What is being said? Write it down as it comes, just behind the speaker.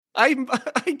I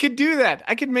could do that.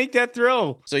 I could make that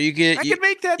throw. So you could I could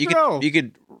make that throw. You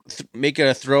could make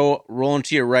a throw rolling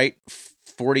to your right,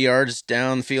 40 yards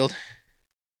down the field.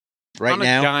 Right on a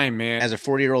now, dime, man. as a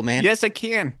 40-year-old man. Yes, I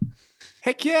can.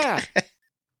 Heck yeah.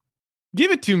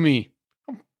 Give it to me.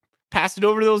 Pass it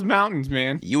over to those mountains,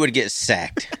 man. You would get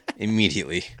sacked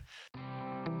immediately.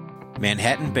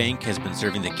 Manhattan Bank has been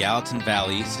serving the Gallatin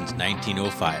Valley since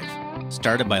 1905.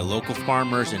 Started by local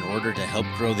farmers in order to help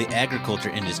grow the agriculture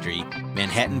industry,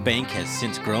 Manhattan Bank has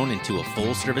since grown into a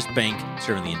full-service bank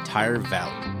serving the entire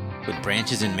valley. With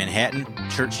branches in Manhattan,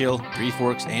 Churchill, Three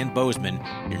Forks, and Bozeman,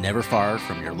 you're never far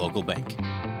from your local bank.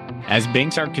 As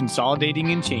banks are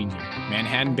consolidating and changing,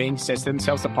 Manhattan Bank sets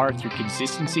themselves apart through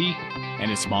consistency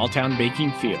and a small-town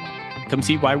banking feel. Come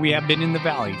see why we have been in the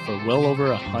Valley for well over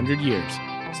 100 years.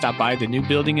 Stop by the new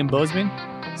building in Bozeman,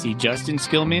 see Justin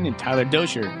Skillman and Tyler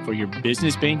Dosher for your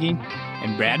business banking,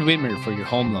 and Brad Whitmer for your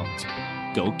home loans.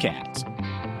 Go Cats.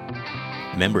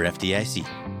 Member FDIC.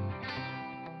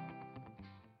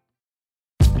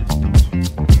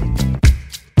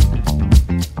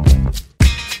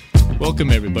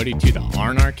 Welcome, everybody, to the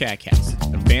R&R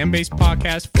CatCast, a fan-based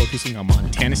podcast focusing on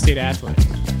Montana State athletics.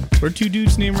 We're two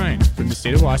dudes named Ryan from the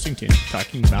state of Washington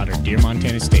talking about our dear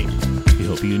Montana State. We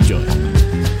hope you enjoy.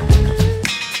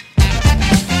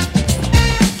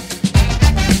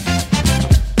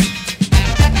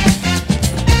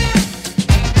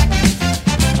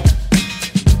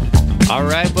 All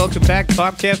right, welcome back,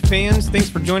 Bobcat fans. Thanks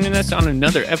for joining us on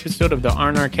another episode of the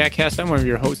R&R CatCast. I'm one of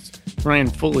your hosts, Ryan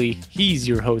Foley. He's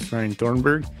your host, Ryan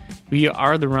Thornburg. We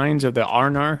are the Ryans of the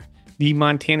R&R, the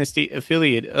Montana State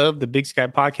affiliate of the Big Sky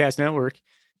Podcast Network.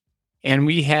 And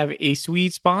we have a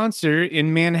sweet sponsor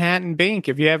in Manhattan Bank.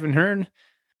 If you haven't heard,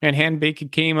 Manhattan Bank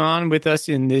came on with us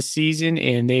in this season,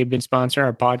 and they've been sponsoring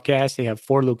our podcast. They have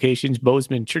 4 locations: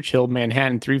 Bozeman, Churchill,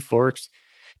 Manhattan, Three Forks,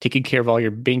 taking care of all your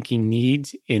banking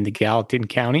needs in the Gallatin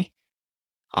County.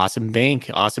 Awesome bank,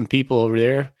 awesome people over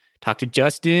there. Talk to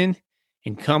Justin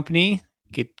and company.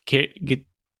 Get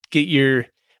your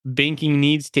banking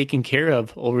needs taken care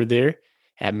of over there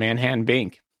at Manhattan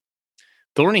Bank.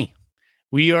 Thorny,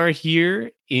 we are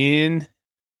here in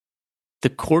the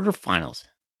quarterfinals.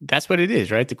 That's what it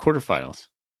is, right? The quarterfinals.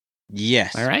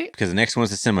 Yes. All right. Because the next one's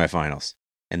the semifinals,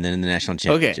 and then the national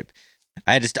championship. Okay.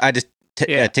 I just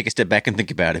take a step back and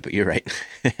think about it, but you're right.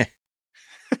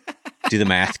 Do the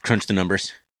math, crunch the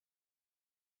numbers.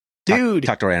 Dude,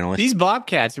 talk to our analysts. These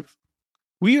Bobcats,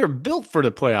 we are built for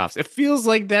the playoffs. It feels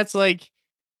like that's like,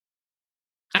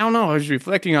 I don't know. I was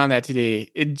reflecting on that today.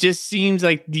 It just seems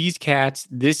like these cats,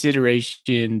 this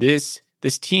iteration, this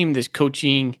team, this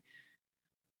coaching,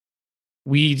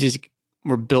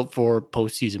 we're built for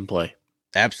postseason play.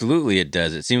 Absolutely, it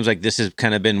does. It seems like this has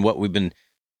kind of been what we've been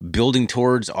building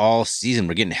towards all season.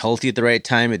 We're getting healthy at the right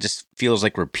time. It just feels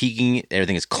like we're peaking.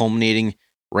 Everything is culminating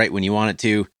right when you want it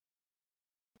to.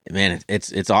 Man,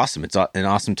 it's awesome. It's an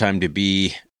awesome time to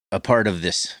be a part of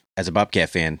this as a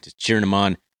Bobcat fan, just cheering them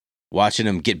on, watching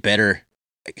them get better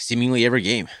seemingly every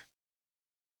game.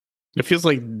 It feels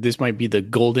like this might be the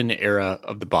golden era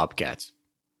of the Bobcats.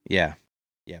 Yeah.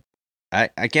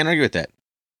 I can't argue with that.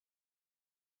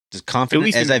 As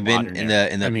confident as I've been in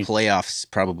the playoffs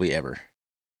probably ever.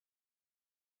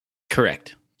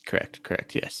 Correct.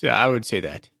 Yes. Yeah, I would say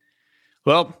that.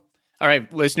 Well, all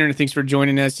right, listener, thanks for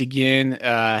joining us again.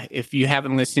 If you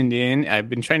haven't listened in, I've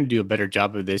been trying to do a better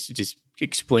job of this, just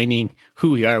explaining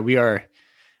who we are. We are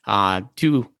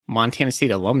 2 Montana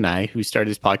State alumni who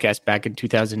started this podcast back in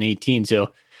 2018.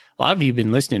 So a lot of you have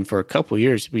been listening for a couple of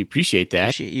years. We appreciate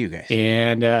that. Appreciate you guys.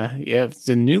 And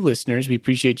the new listeners, we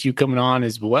appreciate you coming on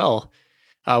as well.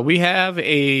 We have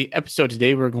a episode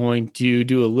today. We're going to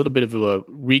do a little bit of a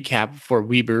recap for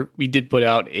Weber. We did put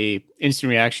out a instant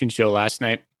reaction show last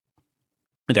night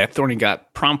that Thorny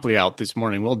got promptly out this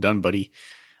morning. Well done, buddy,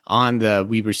 on the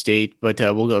Weber State. But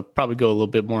we'll probably go a little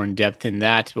bit more in depth in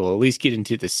that. We'll at least get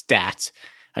into the stats.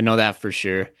 I know that for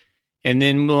sure. And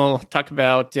then we'll talk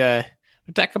about the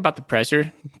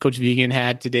presser Coach Vigen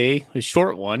had today, a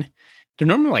short one. They're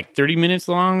normally like 30 minutes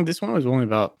long. This one was only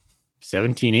about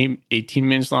 18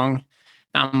 minutes long.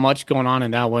 Not much going on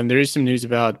in that one. There is some news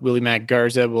about Willie Mack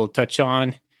Garza we'll touch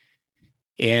on.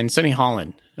 And Sonny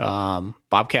Holland,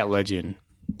 Bobcat legend,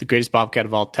 the greatest Bobcat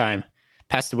of all time,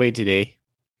 passed away today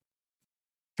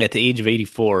at the age of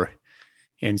 84.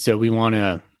 And so we want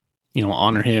to,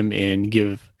 honor him and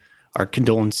give our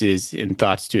condolences and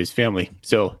thoughts to his family.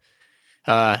 So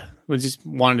we just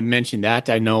wanted to mention that.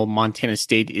 I know Montana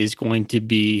State is going to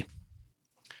be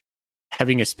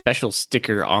having a special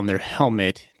sticker on their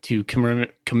helmet to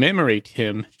commemorate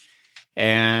him.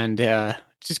 And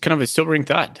just kind of a sobering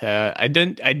thought. I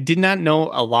did not know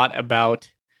a lot about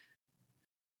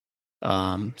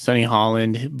Sonny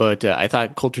Holland, but I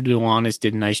thought Coulter Duanis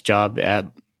did a nice job at,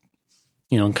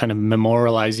 kind of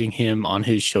memorializing him on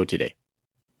his show today.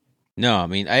 No, I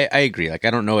mean, I agree. Like,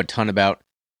 I don't know a ton about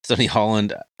Sonny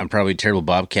Holland. I'm probably a terrible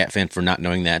Bobcat fan for not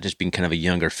knowing that, just being kind of a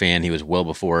younger fan. He was well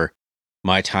before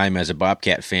my time as a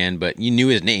Bobcat fan, but you knew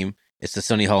his name. It's the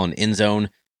Sonny Holland end zone.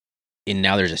 And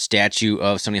now there's a statue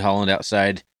of Sonny Holland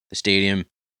outside the stadium.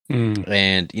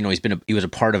 And, he was a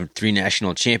part of 3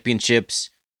 national championships.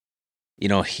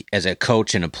 As a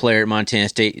coach and a player at Montana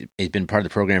State, he's been part of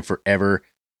the program forever.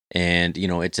 And,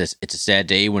 it's a sad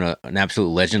day when an absolute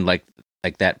legend like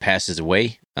that passes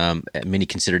away. Many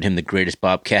considered him the greatest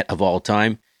Bobcat of all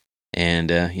time. And,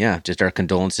 just our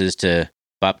condolences to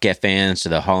Bobcat fans, to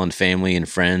the Holland family and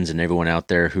friends and everyone out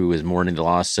there who is mourning the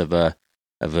loss of a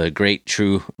great,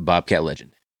 true Bobcat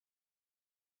legend.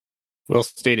 Well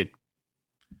stated.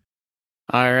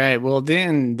 All right. Well,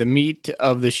 then the meat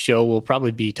of the show will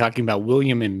probably be talking about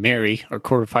William and Mary, our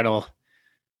quarterfinal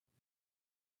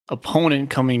opponent,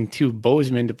 coming to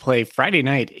Bozeman to play Friday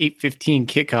night, 8:15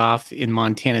 kickoff in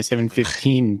Montana,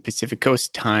 7:15 Pacific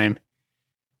Coast time.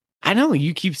 I know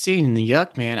you keep saying the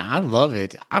yuck, man. I love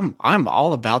it. I'm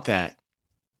all about that.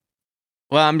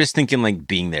 Well, I'm just thinking like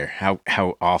being there, how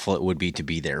awful it would be to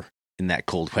be there in that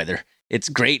cold weather. It's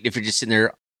great if you're just sitting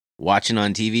there watching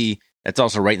on TV. That's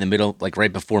also right in the middle, like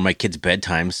right before my kids'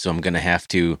 bedtime. So I'm going to have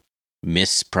to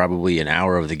miss probably an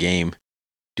hour of the game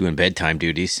doing bedtime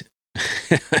duties.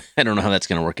 I don't know how that's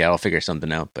going to work out. I'll figure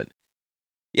something out, but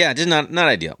yeah, just not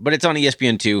ideal. But it's on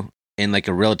ESPN2 in like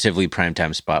a relatively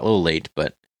primetime spot, a little late,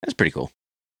 but that's pretty cool.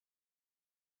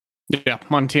 Yeah,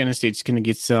 Montana State's going to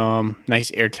get some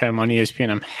nice airtime on ESPN.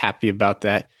 I'm happy about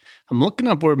that. I'm looking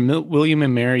up where William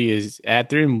and Mary is at.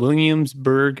 They're in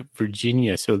Williamsburg,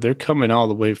 Virginia. So they're coming all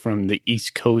the way from the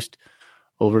East Coast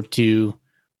over to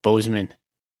Bozeman.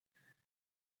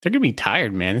 They're going to be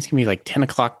tired, man. It's going to be like 10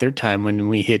 o'clock their time when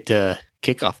we hit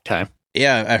kickoff time.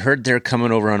 Yeah, I heard they're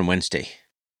coming over on Wednesday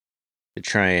to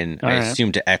try and,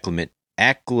 assume, to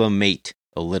acclimate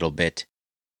a little bit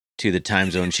to the time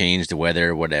zone change, the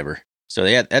weather, whatever. So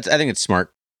yeah, I think it's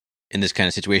smart in this kind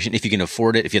of situation. If you can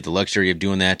afford it, if you have the luxury of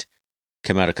doing that,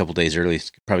 come out a couple days early.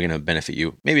 It's probably going to benefit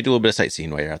you. Maybe do a little bit of sightseeing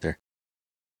while you're out there.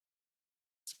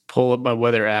 Let's pull up my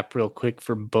weather app real quick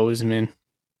for Bozeman.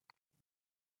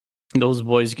 Those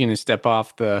boys are going to step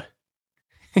off the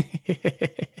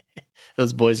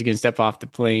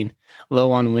plane.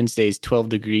 Low on Wednesday is 12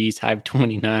 degrees, high of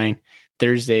 29.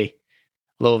 Thursday,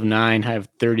 low of 9, high of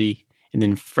 30. And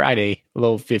then Friday,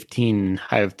 low of 15,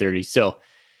 high of 30. So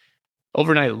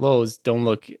overnight lows don't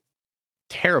look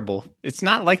terrible. It's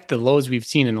not like the lows we've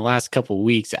seen in the last couple of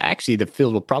weeks. Actually, the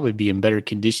field will probably be in better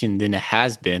condition than it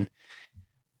has been,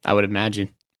 I would imagine.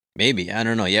 Maybe. I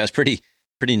don't know. Yeah, it was pretty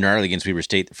gnarly against Weber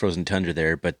State, the frozen tundra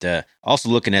there. But also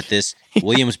looking at this,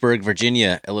 Williamsburg,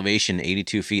 Virginia, elevation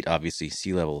 82 feet, obviously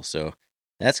sea level. So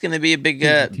that's going to be a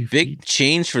big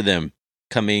change for them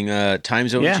coming. Time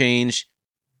zone change,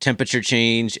 temperature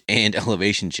change, and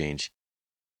elevation change.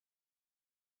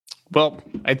 Well,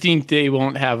 I think they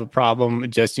won't have a problem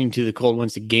adjusting to the cold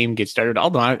once the game gets started.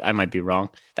 Although I might be wrong.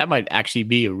 That might actually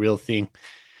be a real thing.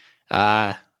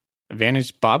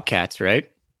 Advantage Bobcats,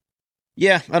 right?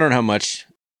 Yeah, I don't know how much,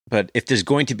 but if there's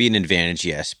going to be an advantage,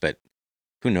 yes. But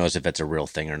who knows if that's a real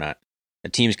thing or not? The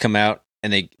teams come out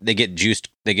and they get juiced,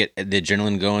 they get the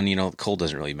adrenaline going. Cold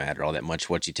doesn't really matter all that much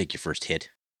once you take your first hit.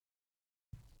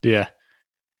 Yeah.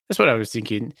 That's what I was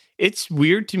thinking. It's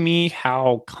weird to me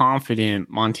how confident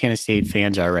Montana State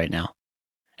fans are right now.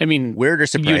 I mean, weird or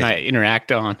surprising? You and I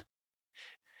interact on.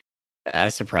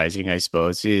 Surprising, I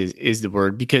suppose, is the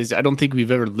word, because I don't think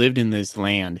we've ever lived in this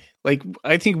land. Like,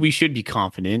 I think we should be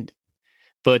confident,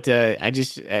 but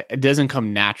it doesn't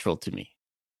come natural to me.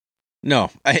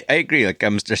 No, I agree. Like,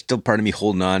 there's still part of me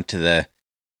holding on to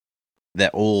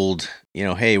that old,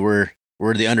 hey, we're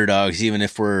the underdogs, even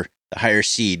if we're the higher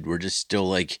seed, we're just still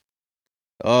like,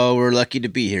 oh, we're lucky to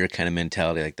be here kind of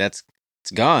mentality. Like it's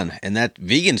gone. And that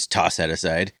vegans toss that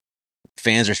aside.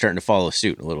 Fans are starting to follow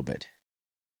suit a little bit.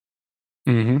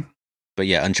 Mm-hmm. But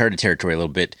yeah, uncharted territory a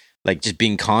little bit. Like just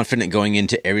being confident going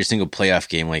into every single playoff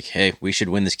game. Like, hey, we should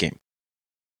win this game.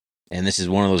 And this is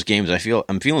one of those games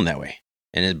I'm feeling that way.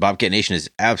 And Bobcat Nation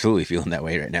is absolutely feeling that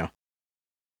way right now.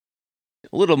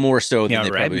 A little more so than they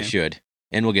probably should.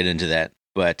 And we'll get into that.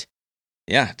 But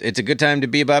yeah, it's a good time to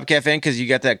be a Bobcat fan because you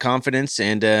got that confidence,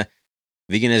 and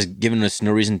Vegan has given us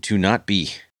no reason to not be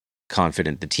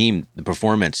confident. The team, the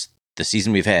performance, the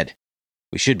season we've had,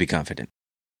 we should be confident.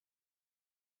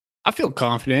 I feel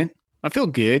confident. I feel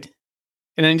good.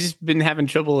 And I've just been having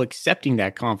trouble accepting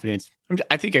that confidence.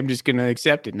 I think I'm just going to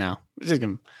accept it now. I'm just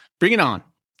going to bring it on.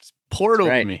 Just pour it That's over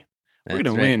right. me. That's We're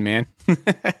going right. to win, man.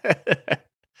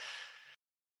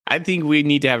 I think we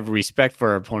need to have respect for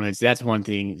our opponents. That's one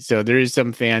thing. So there is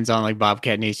some fans on like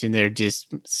Bobcat Nation. They're just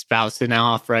spousing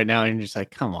off right now. And you're just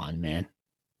like, come on, man.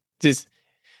 Just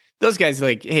those guys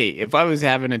like, hey, if I was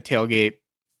having a tailgate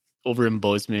over in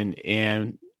Bozeman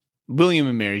and William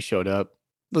and Mary showed up,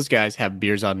 those guys have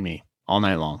beers on me all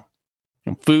night long.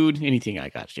 And food, anything, I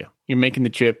got you. You're making the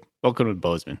trip. Welcome to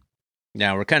Bozeman.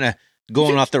 Now we're kind of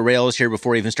going off the rails here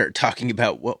before we even start talking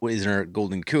about what is in our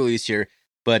golden coolies here.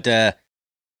 But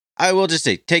I will just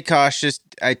say, take caution.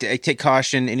 I take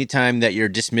caution anytime that you're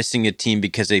dismissing a team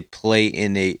because they play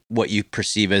in what you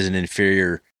perceive as an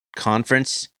inferior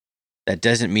conference. That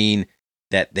doesn't mean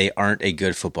that they aren't a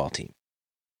good football team.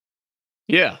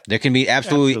 Yeah. There can be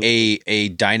absolutely. a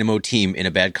dynamo team in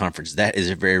a bad conference. That is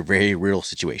a very, very real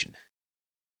situation.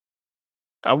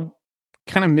 I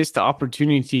kind of missed the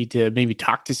opportunity to maybe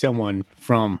talk to someone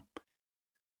from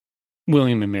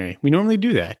William and Mary. We normally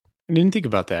do that. I didn't think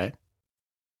about that.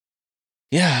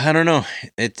 Yeah, I don't know.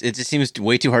 It just seems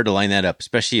way too hard to line that up,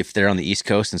 especially if they're on the East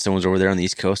Coast and someone's over there on the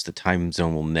East Coast. The time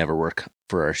zone will never work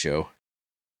for our show.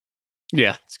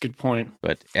 Yeah, that's a good point.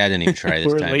 But I didn't even try this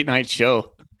We're time. a late night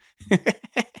show.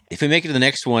 If we make it to the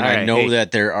next one, All I right, know hey.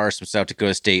 that there are some South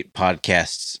Dakota State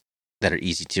podcasts that are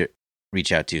easy to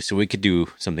reach out to. So we could do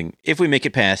something if we make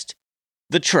it past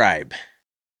the Tribe.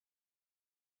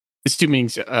 Assuming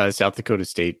South Dakota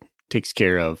State takes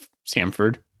care of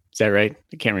Samford. Is that right?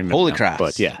 I can't remember. Holy now, Cross.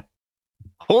 But yeah.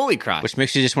 Holy Cross. Which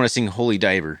makes me just want to sing Holy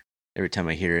Diver every time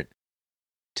I hear it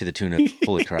to the tune of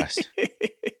Holy Cross.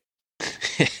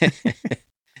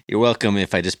 You're welcome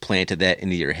if I just planted that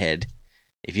into your head.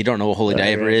 If you don't know what Holy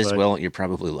Diver right, is, bud. well, you're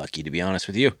probably lucky, to be honest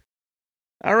with you.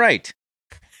 All right.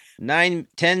 10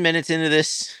 minutes into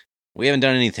this, we haven't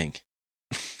done anything.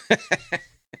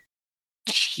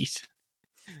 Jeez.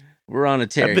 We're on a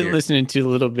tear I've been here. listening to a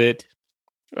little bit.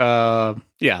 Yeah,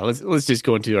 let's just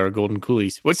go into our golden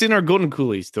coolies. What's in our golden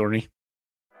coolies, Thorny?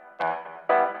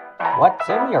 What's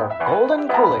in your golden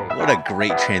coolie? What a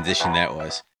great transition that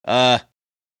was.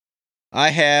 I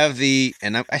have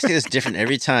and I say this different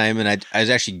every time, and I was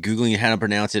actually Googling how to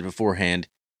pronounce it beforehand.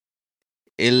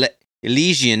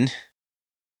 Elysian.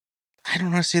 I don't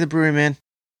know how to say the brewery, man.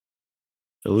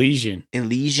 Elysian.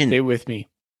 Elysian. Stay with me.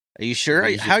 Are you sure?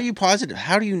 Elysian. How are you positive?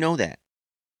 How do you know that?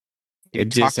 You It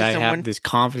talk just to I someone? have this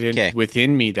confidence Okay.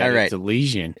 within me that All right. it's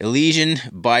Elysian. Elysian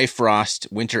Bifrost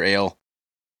Winter Ale,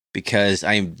 because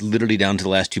I'm literally down to the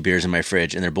last 2 beers in my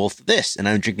fridge, and they're both this, and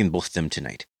I'm drinking both of them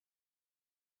tonight.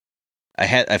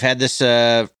 I've had this.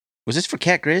 Was this for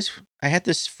Cat Grizz? I had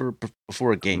this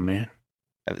before a Oh, game. man.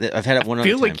 I've had it one I other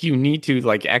feel time. like you need to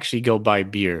actually go buy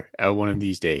beer one of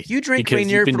these days. You drink because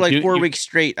Rainier you've been for like doing- 4 you- weeks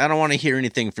straight. I don't want to hear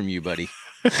anything from you, buddy.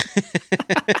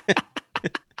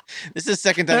 This is the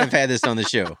second time I've had this on the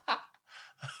show.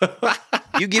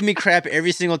 You give me crap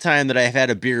every single time that I've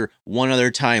had a beer one other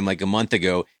time, like a month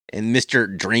ago, and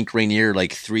Mr. Drink Rainier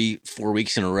like 3-4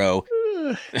 weeks in a row.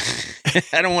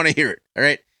 I don't want to hear it. All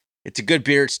right. It's a good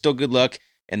beer. It's still good luck.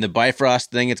 And the Bifrost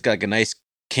thing, it's got like a nice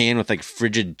can with like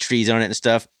frigid trees on it and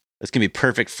stuff. That's going to be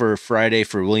perfect for Friday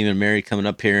for William and Mary coming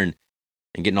up here and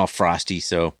getting all frosty.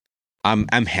 So I'm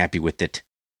happy with it.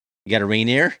 You got a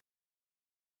Rainier?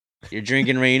 You're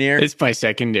drinking Rainier? It's my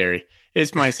secondary.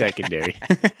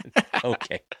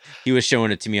 Okay. He was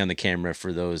showing it to me on the camera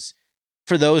for those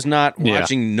not Yeah.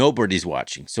 watching, nobody's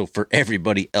watching. So for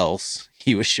everybody else,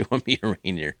 he was showing me a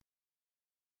Rainier.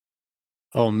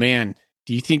 Oh man,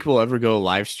 do you think we'll ever go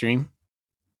live stream?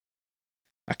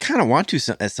 I kind of want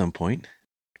to at some point.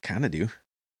 I kind of do.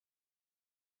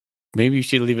 Maybe you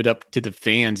should leave it up to the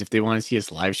fans if they want to see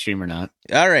us live stream or not.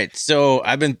 All right. So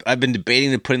I've been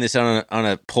debating and putting this on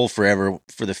a poll forever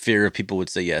for the fear of people would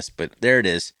say yes, but there it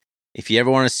is. If you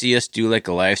ever want to see us do like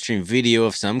a live stream video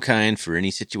of some kind for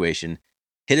any situation,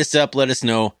 hit us up, let us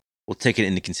know. We'll take it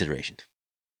into consideration.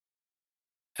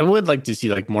 I would like to see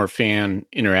like more fan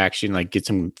interaction, like get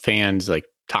some fans like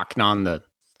talking on the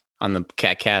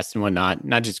CatCast and whatnot.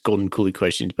 Not just golden coolie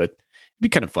questions, but it'd be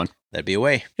kind of fun. That'd be a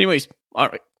way. Anyways, all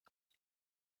right.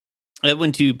 I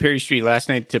went to Perry Street last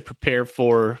night to prepare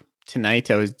for tonight.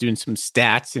 I was doing some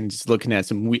stats and just looking at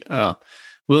some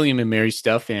William and Mary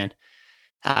stuff, and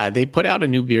they put out a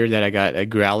new beer that I got a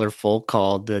growler full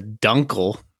called the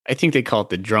Dunkel. I think they call it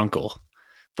the Drunkle,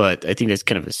 but I think that's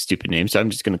kind of a stupid name, so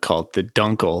I'm just going to call it the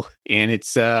Dunkel. And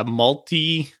it's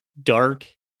malty, dark,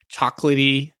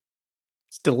 chocolatey.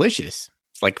 It's delicious.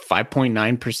 It's like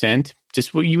 5.9%.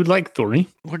 Just what you would like, Thorny.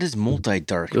 What is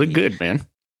multi-dark? Really mean? good, man.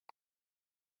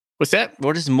 What's that?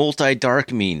 What does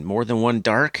multi-dark mean? More than one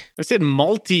dark? I said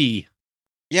multi.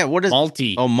 Yeah, what is...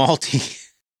 Multi. Oh, multi.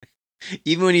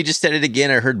 Even when you just said it again,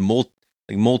 I heard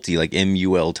multi, like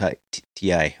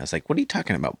M-U-L-T-I. I was like, what are you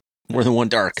talking about? More than one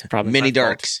dark. Probably Many my fault.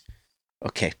 darks.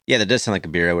 Okay. Yeah, that does sound like a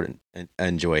beer I would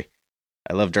enjoy.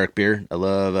 I love dark beer. I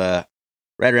love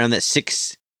right around that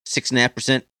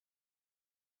 6.5%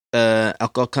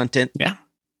 alcohol content. Yeah.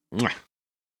 Mwah.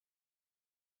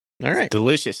 All right.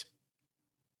 Delicious.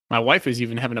 My wife is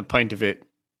even having a pint of it.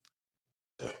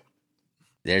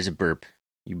 There's a burp.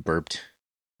 You burped.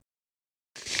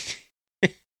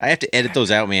 I have to edit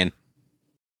those out, man.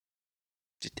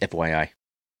 Just FYI.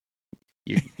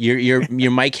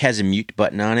 Your mic has a mute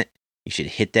button on it. You should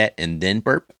hit that and then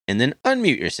burp and then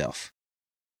unmute yourself.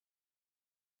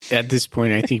 At this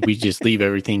point, I think we just leave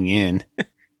everything in.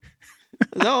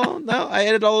 No, I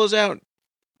edit all those out.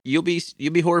 You'll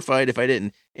be horrified if I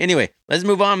didn't. Anyway, let's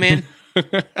move on, man.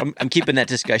 I'm keeping that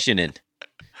discussion in.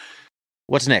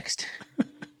 What's next?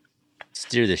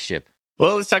 Steer the ship.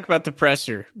 Well, let's talk about the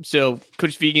presser. So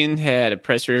Coach Vigen had a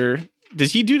presser.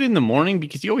 Does he do it in the morning?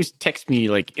 Because he always texts me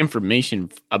like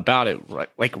information about it, right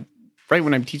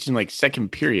when I'm teaching like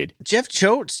second period. Jeff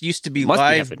Choates used to be Must be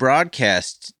live happening.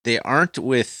 broadcast. They aren't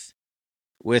with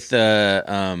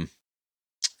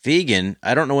Vegan.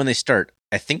 I don't know when they start.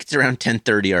 I think it's around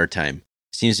 10:30 our time.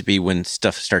 Seems to be when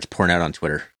stuff starts pouring out on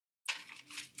Twitter.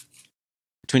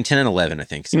 Between 10 and 11, I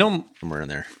think. Somewhere in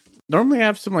there. Normally I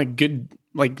have some like good,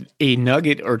 like a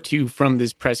nugget or two from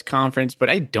this press conference, but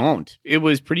I don't. It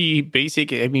was pretty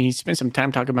basic. I mean, he spent some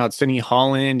time talking about Sonny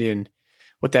Holland and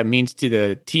what that means to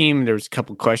the team. There was a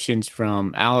couple questions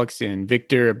from Alex and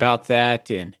Victor about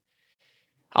that. And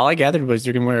all I gathered was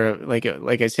they're going to wear,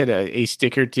 like I said, a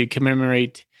sticker to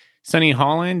commemorate Sonny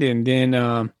Holland. And then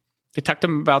they talked to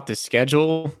him about the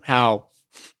schedule, how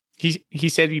he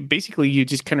said you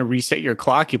just kind of reset your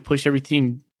clock. You push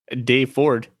everything a day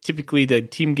forward. Typically the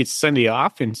team gets Sunday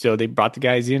off. And so they brought the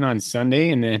guys in on Sunday.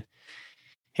 And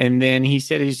then he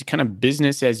said it's kind of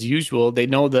business as usual. They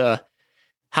know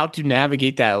how to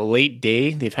navigate that late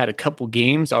day. They've had a couple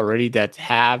games already that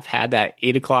have had that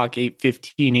 8 o'clock,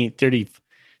 8:15, 8:30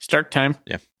 start time.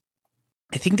 Yeah.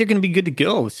 I think they're going to be good to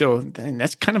go. So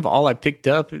that's kind of all I picked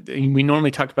up. We normally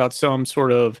talk about some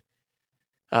sort of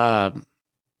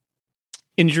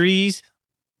injuries.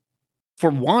 For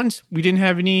once, we didn't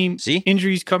have any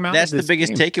injuries come out. That's of this the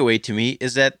biggest game. takeaway to me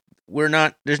is that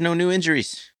there's no new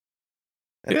injuries.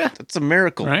 That's a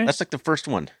miracle. Right? That's like the first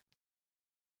one.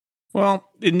 Well,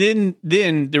 and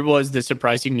then there was the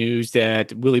surprising news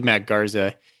that Willie Mack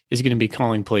Garza is going to be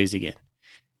calling plays again.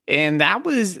 And that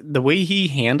was the way he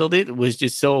handled it was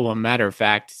just so a matter of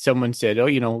fact. Someone said,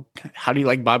 oh, how do you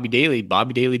like Bobby Daly?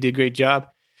 Bobby Daly did a great job.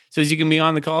 So is he going to be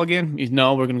on the call again?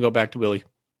 No, we're going to go back to Willie.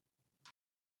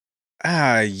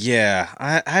 Yeah.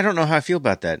 I don't know how I feel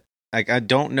about that. Like, I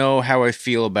don't know how I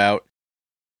feel about,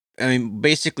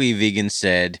 basically Vegan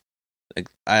said, like,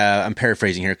 I'm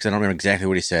paraphrasing here because I don't remember exactly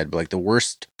what he said, but like the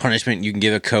worst punishment you can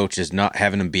give a coach is not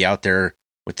having him be out there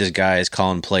with his guys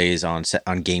calling plays on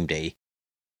game day.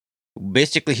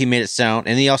 Basically, he made it sound,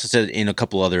 and he also said in a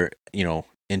couple other,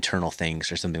 internal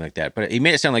things or something like that. But he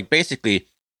made it sound like basically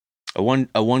a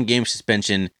one game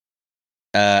suspension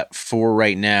for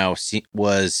right now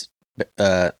was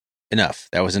enough.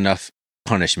 That was enough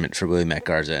punishment for Willie Mack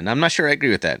Garza, and I'm not sure I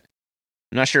agree with that.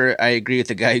 I'm not sure I agree with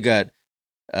the guy who got.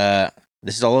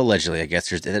 This is all allegedly, I guess.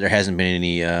 There hasn't been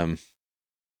any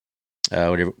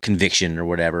whatever conviction or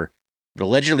whatever, but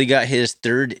allegedly got his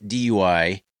third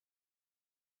DUI.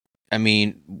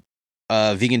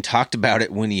 Vegan talked about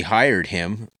it when he hired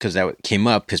him because that came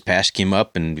up. His past came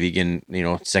up, and Vegan,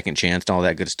 second chance and all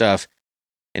that good stuff.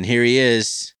 And here he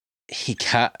is. He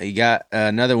got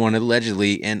another one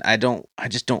allegedly, and I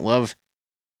just don't love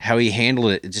how he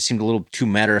handled it. It just seemed a little too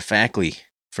matter of factly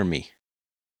for me.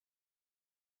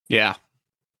 Yeah,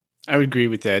 I would agree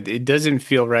with that. It doesn't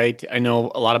feel right. I know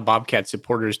a lot of Bobcat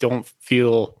supporters don't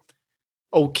feel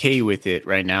okay with it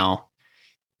right now.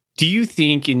 Do you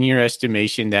think, in your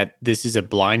estimation, that this is a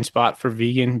blind spot for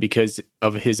Vegan because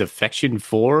of his affection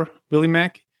for Willie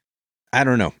Mack? I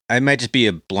don't know. I might just be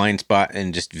a blind spot,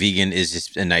 and just Vegan is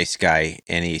just a nice guy,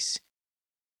 and he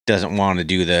doesn't want to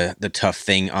do the tough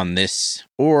thing on this,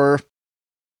 or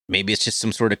maybe it's just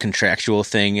some sort of contractual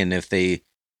thing, and if they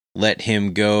let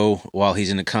him go while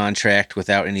he's in a contract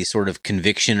without any sort of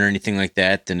conviction or anything like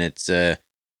that, then it's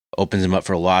opens him up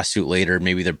for a lawsuit later.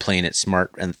 Maybe they're playing it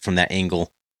smart and from that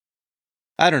angle.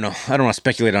 I don't know. I don't want to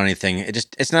speculate on anything.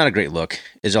 It's not a great look,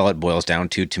 is all it boils down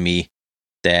to me,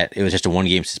 that it was just a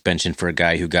one-game suspension for a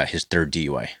guy who got his third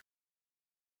DUI.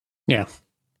 Yeah.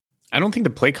 I don't think the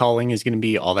play calling is going to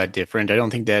be all that different. I don't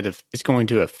think that if it's going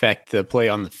to affect the play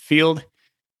on the field.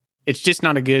 It's just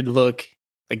not a good look.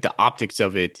 Like the optics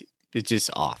of it, it's just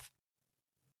off.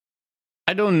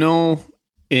 I don't know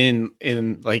in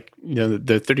like, you know,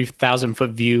 the 30,000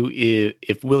 foot view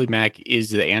if Willie Mack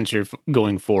is the answer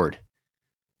going forward.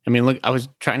 I mean, look, I was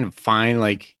trying to find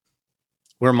like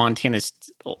where Montana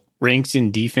ranks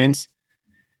in defense.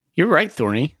 You're right,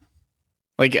 Thorny.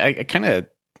 Like I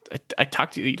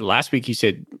talked to you last week. You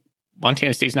said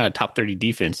Montana State's not a top 30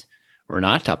 defense. We're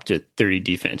not top 30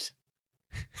 defense.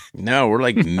 No, we're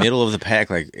like middle of the pack,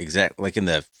 like in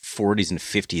the 40s and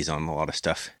 50s on a lot of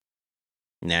stuff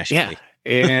nationally.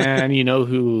 Yeah, and you know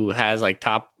who has like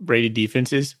top rated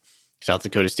defenses? South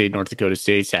Dakota State, North Dakota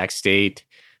State, Sac State.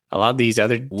 A lot of these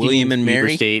other William and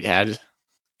Mary State had,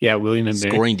 William and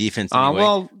Mary scoring defense. Anyway.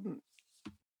 Well,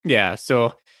 yeah.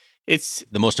 So it's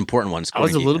the most important one. I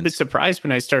was a little bit surprised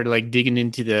when I started like digging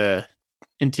into the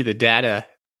data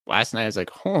last night. I was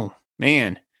like, oh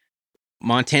man.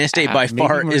 Montana State by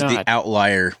far is the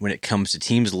outlier when it comes to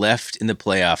teams left in the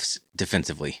playoffs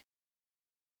defensively.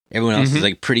 Everyone else is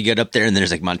like pretty good up there, and there's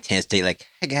like Montana State, like,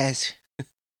 hey guys,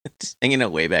 just hanging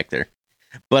out way back there.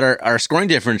 But our scoring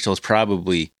differential is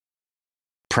probably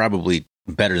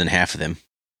better than half of them,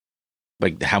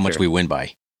 like how much we win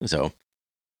by. So,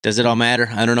 does it all matter?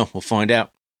 I don't know. We'll find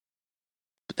out.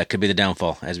 But that could be the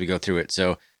downfall as we go through it.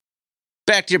 So,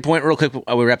 back to your point, real quick.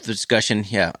 We wrap the discussion.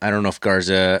 Yeah, I don't know if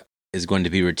Garza is going to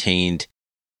be retained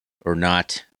or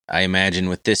not. I imagine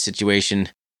with this situation,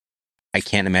 I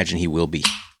can't imagine he will be,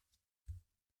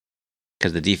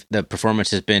 because the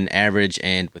performance has been average,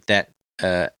 and with that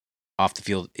off the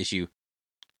field issue,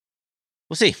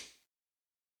 we'll see.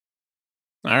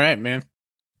 All right, man.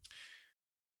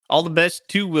 All the best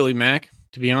to Willie Mack.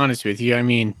 To be honest with you, I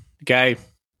mean, guy,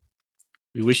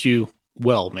 we wish you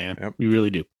well, man. Yep. We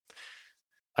really do.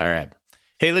 All right.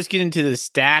 Hey, let's get into the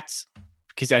stats,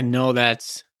 because I know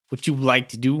that's what you like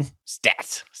to do.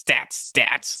 Stats.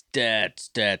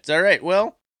 All right.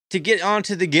 Well, to get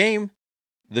onto the game,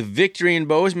 the victory in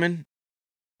Bozeman,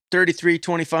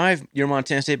 33-25, your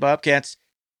Montana State Bobcats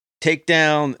take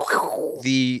down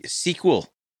the sequel.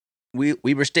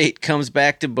 Weber State comes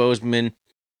back to Bozeman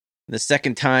the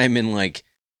second time in like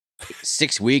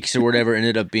 6 weeks or whatever,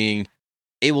 ended up being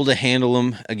able to handle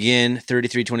them again,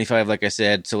 33-25, like I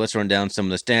said. So let's run down some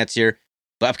of the stats here.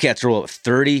 Bobcats roll up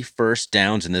 30 first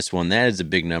downs in this one. That is a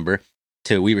big number.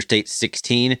 To Weber State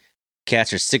 16.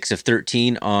 Cats are 6 of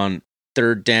 13 on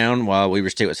third down, while Weber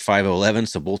State was 5 of 11.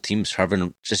 So both teams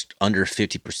hovering just under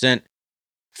 50%.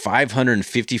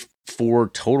 554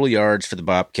 total yards for the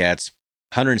Bobcats,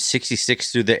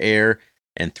 166 through the air,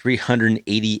 and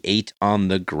 388 on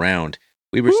the ground.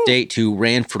 Weber State, who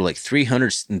ran for like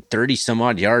 330 some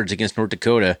odd yards against North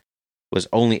Dakota, was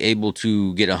only able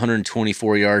to get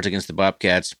 124 yards against the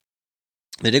Bobcats.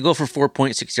 They did go for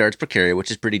 4.6 yards per carry,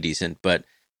 which is pretty decent, but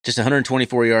just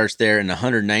 124 yards there and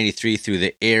 193 through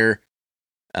the air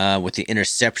with the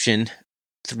interception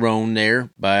thrown there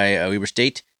by Weber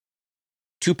State.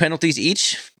 2 penalties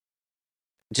each,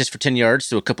 just for 10 yards,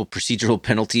 so a couple procedural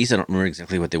penalties. I don't remember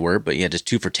exactly what they were, but yeah, just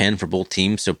 2 for 10 for both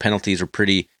teams, so penalties were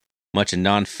pretty much a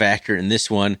non-factor in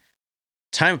this one.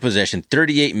 Time of possession,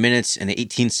 38 minutes and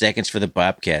 18 seconds for the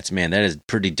Bobcats. Man, that is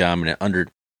pretty dominant.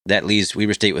 That leaves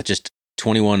Weber State with just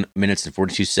 21 minutes and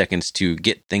 42 seconds to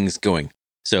get things going.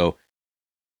 So,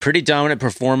 pretty dominant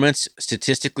performance.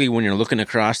 Statistically, when you're looking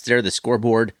across there, the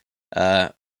scoreboard,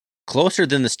 closer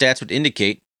than the stats would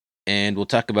indicate, and we'll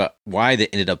talk about why they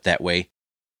ended up that way.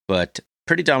 But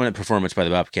pretty dominant performance by the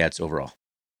Bobcats overall.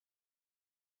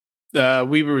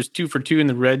 Weber was 2 for 2 in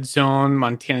the red zone.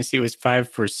 Montana State was 5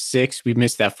 for 6. We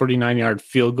missed that 49-yard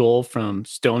field goal from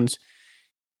Stones.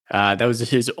 That was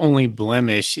his only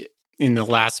blemish in the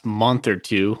last month or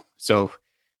two. So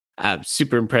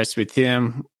super impressed with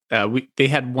him. They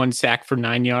had 1 sack for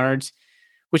 9 yards,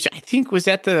 which I think was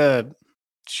at the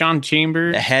Sean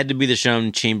Chambers. It had to be the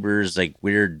Sean Chambers, like,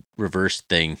 weird reverse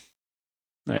thing.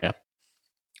 Yeah.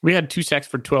 We had 2 sacks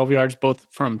for 12 yards, both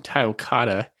from Ty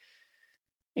Okada.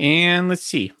 And let's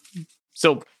see.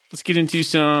 So let's get into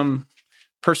some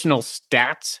personal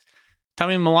stats.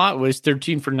 Tommy Mellott was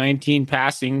 13 for 19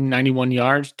 passing, 91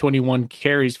 yards, 21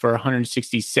 carries for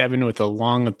 167 with a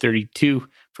long of 32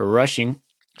 for rushing.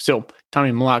 So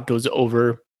Tommy Mellott goes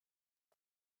over.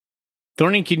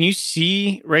 Thorny, can you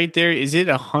see right there? Is it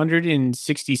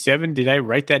 167? Did I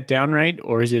write that down right?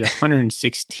 Or is it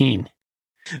 116?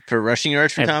 For rushing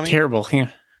yards for Tommy? Terrible.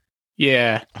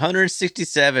 Yeah.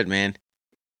 167, man.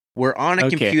 We're on a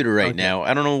computer right now.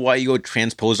 I don't know why you go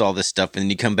transpose all this stuff and then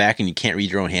you come back and you can't read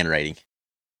your own handwriting.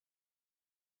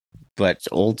 But It's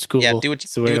old school. yeah, do what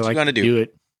It's the way you I like got to to do.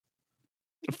 it.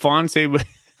 Fonse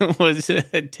was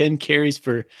 10 carries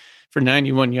for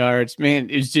 91 yards. Man,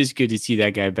 it was just good to see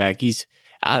that guy back. He's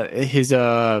his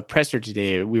presser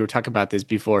today. We were talking about this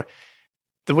before.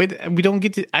 The way that we don't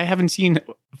get to, I haven't seen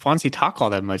Fonse talk all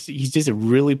that much. He's just a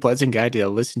really pleasant guy to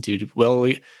listen to.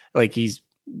 Well, like he's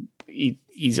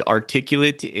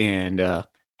articulate and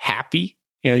happy.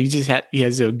 You know, he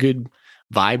has a good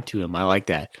vibe to him. I like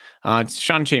that. It's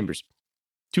Sean Chambers,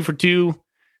 2 for 2,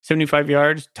 75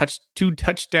 yards, two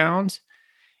touchdowns,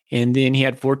 and then he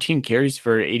had 14 carries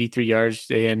for 83 yards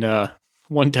and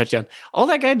 1 touchdown. All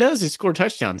that guy does is score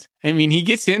touchdowns. I mean, he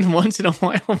gets in once in a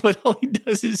while, but all he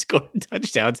does is score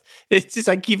touchdowns. It's just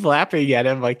I keep laughing at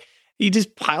him. Like he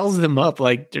just piles them up.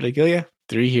 Like they're like, oh yeah,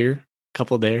 3 here,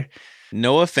 couple there.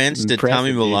 No offense to Impressive,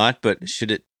 Tommy dude. Millot, but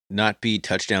should it not be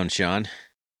touchdown Sean?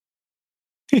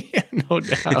 Yeah, no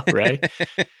doubt, right?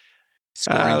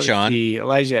 Scoring Let's Sean. see.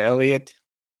 Elijah Elliott.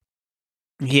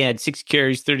 He had 6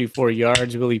 carries, 34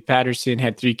 yards. Willie Patterson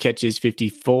had 3 catches,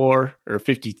 54 or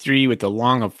 53 with a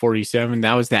long of 47.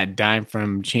 That was that dime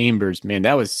from Chambers. Man,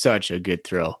 that was such a good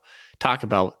throw. Talk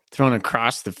about throwing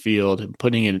across the field and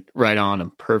putting it right on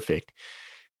him. Perfect.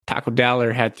 Taco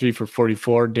Dowler had 3 for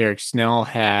 44. Derek Snell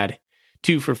had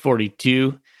 2 for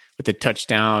 42 with a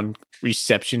touchdown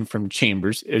reception from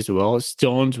Chambers as well.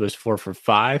 Stones was 4 for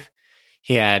 5.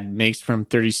 He had makes from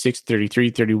 36, 33,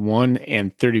 31,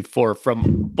 and 34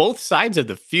 from both sides of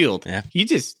the field. Yeah. He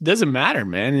just doesn't matter,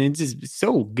 man. It's just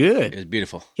so good. It was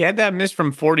beautiful. He had that miss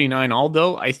from 49,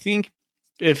 although I think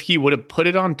if he would have put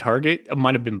it on target, it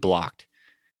might have been blocked.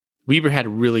 Weber had a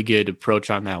really good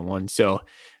approach on that one. So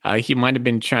he might have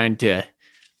been trying to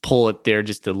pull it there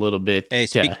just a little bit. Hey,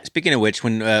 speaking of which,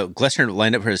 when Glessner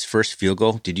lined up for his first field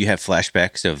goal, did you have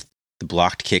flashbacks of the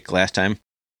blocked kick last time?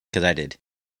 Because I did.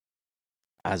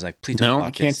 I was like, please don't No, block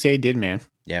I can't this. say I did, man.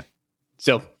 Yeah.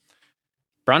 So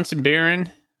Bronson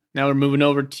Barron. Now we're moving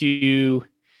over to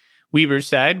Weber's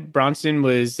side. Bronson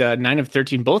was 9 of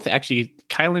 13. Both actually,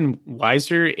 Kylan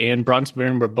Weiser and Bronson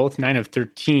Barron were both 9 of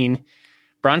 13.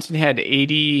 Bronson had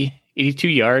 82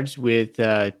 yards with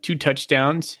 2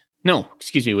 touchdowns. No,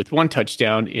 excuse me, with 1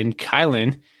 touchdown. And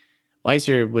Kylan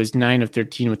Weiser was 9 of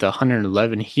 13 with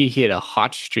 111. He hit a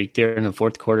hot streak there in the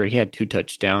fourth quarter. He had 2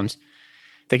 touchdowns.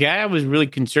 The guy I was really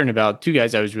concerned about, 2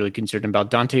 guys I was really concerned about,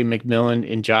 Dante McMillan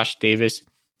and Josh Davis.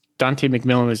 Dante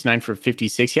McMillan was 9 for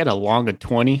 56. He had a long of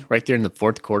 20 right there in the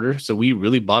fourth quarter. So we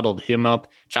really bottled him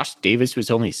up. Josh Davis was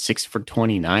only 6 for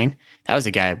 29. That was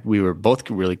a guy we were both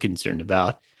really concerned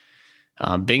about.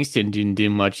 Bankston didn't do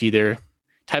much either.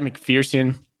 Ty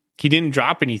McPherson, he didn't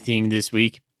drop anything this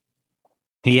week.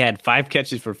 He had 5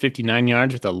 catches for 59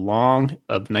 yards with a long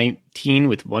of 19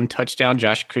 with 1 touchdown.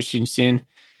 Josh Christensen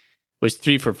was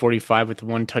 3 for 45 with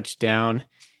 1 touchdown.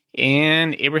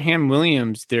 And Abraham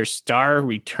Williams, their star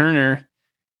returner,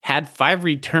 had 5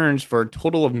 returns for a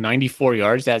total of 94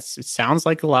 yards. That sounds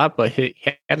like a lot, but he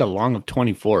had a long of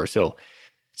 24. So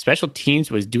special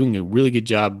teams was doing a really good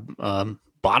job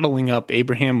bottling up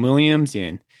Abraham Williams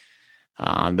and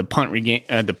the punt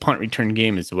return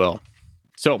game as well.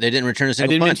 So They didn't return a I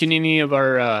single didn't punt. mention any of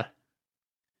our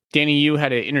Danny Yu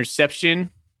had an interception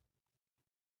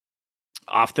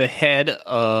off the head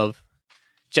of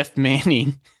Jeff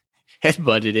Manning.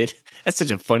 Headbutted it. That's such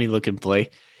a funny looking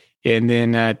play. And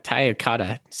then Ty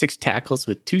Okada, 6 tackles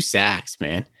with 2 sacks,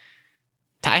 man.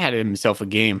 Ty had himself a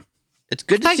game. It's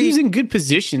good to Ty, he was see. in good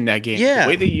position that game. Yeah. The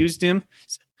way they used him,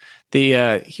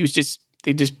 they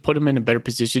just put him in a better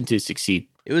position to succeed.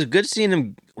 It was good seeing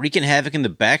him wreaking havoc in the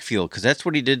backfield because that's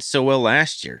what he did so well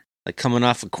last year. Like coming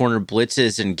off of corner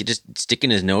blitzes and just sticking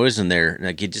his nose in there.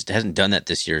 Like he just hasn't done that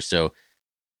this year. So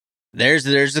there's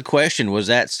the question. Was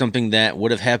that something that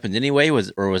would have happened anyway?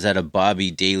 Or was that a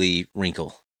Bobby Daly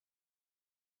wrinkle?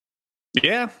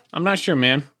 Yeah, I'm not sure,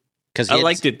 man. Because I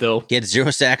liked it, though. He had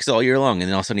 0 sacks all year long, and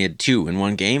then all of a sudden he had 2 in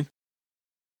one game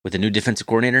with a new defensive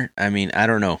coordinator. I mean, I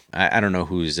don't know. I don't know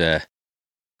whose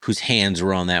hands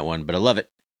were on that one, but I love it.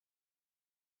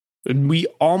 And we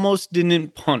almost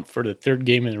didn't punt for the 3rd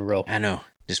game in a row. I know.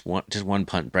 Just one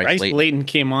punt. Bryce Bryce Layton. Layton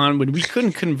came on when we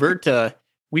couldn't convert to.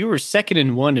 We were 2nd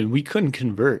and 1, and we couldn't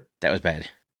convert. That was bad.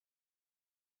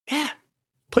 Yeah.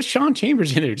 Put Sean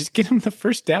Chambers in there. Just get him the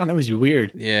first down. That was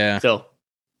weird. Yeah. So,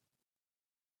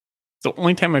 it's the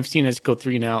only time I've seen us go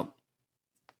 3 and out.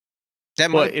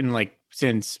 That What, might, in like,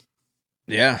 since.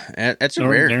 yeah, that's a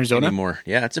Northern rare Arizona? anymore.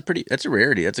 Yeah, that's a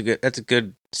rarity. That's a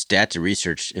good stat to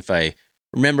research. If I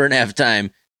remember in half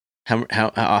time, how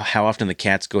often the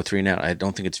Cats go 3 and out. I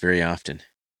don't think it's very often.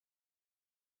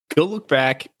 Go look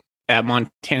back at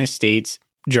Montana State's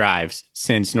drives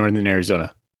since Northern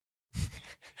Arizona.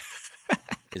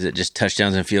 Is it just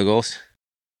touchdowns and field goals?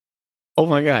 Oh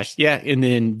my gosh. Yeah. And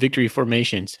then victory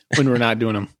formations when we're not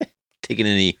doing them. Taking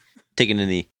a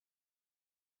knee.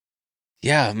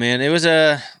 Yeah, man. It was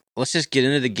let's just get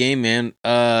into the game, man.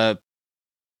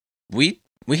 We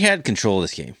had control of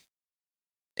this game.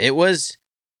 It was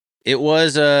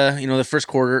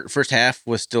the first half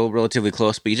was still relatively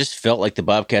close, but you just felt like the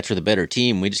Bobcats were the better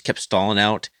team. We just kept stalling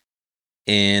out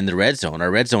in the red zone.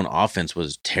 Our red zone offense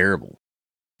was terrible.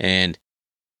 And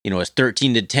it's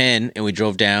 13-10, and we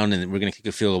drove down, and we're going to kick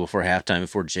a field goal before halftime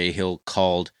before Jay Hill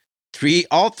called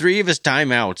all three of his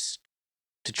timeouts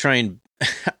to try and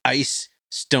ice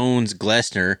Stone's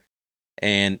Glessner,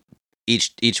 and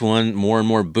each one more and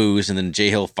more boos, and then Jay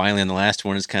Hill finally on the last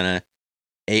one is kind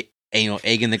of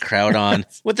egging the crowd on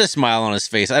with a smile on his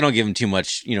face. I don't give him too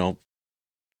much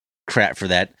crap for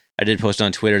that. I did post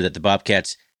on Twitter that the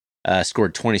Bobcats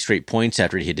scored 20 straight points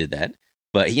after he did that.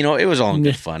 But, it was all in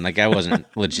good fun. Like, I wasn't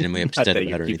legitimately upset about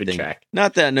it or anything. Track.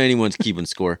 Not that anyone's keeping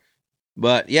score.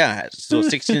 But, yeah, so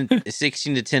 16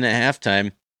 to 10 at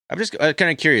halftime. I'm just kind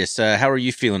of curious, how are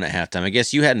you feeling at halftime? I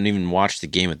guess you hadn't even watched the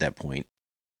game at that point.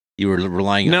 You were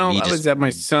relying on me I was at my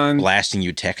son blasting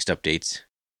you text updates.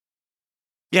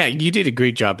 Yeah, you did a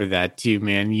great job of that too,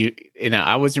 man.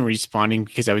 I wasn't responding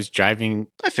because I was driving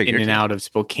in and out of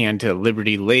Spokane to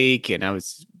Liberty Lake, and I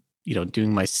was,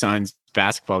 doing my son's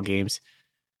basketball games.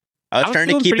 I was trying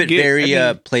to keep it very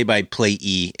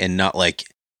play-by-play-y and not like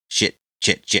shit,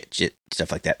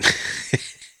 stuff like that.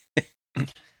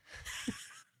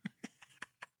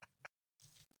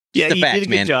 Yeah, you did a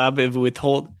good job of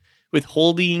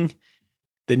withholding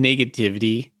the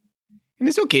negativity. And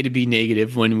it's okay to be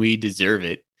negative when we deserve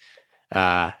it.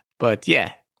 But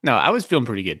yeah, no, I was feeling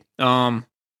pretty good. I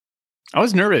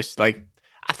was nervous. Like,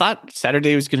 I thought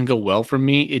Saturday was going to go well for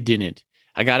me. It didn't.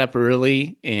 I got up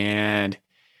early and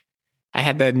I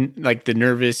had that, the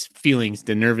nervous feelings,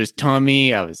 the nervous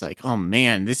tummy. I was like, oh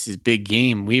man, this is big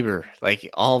game. We were like,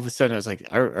 all of a sudden I was like,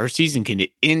 our season can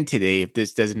end today if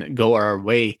this doesn't go our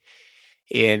way.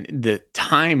 And the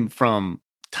time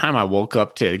I woke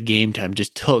up to game time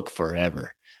just took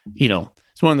forever.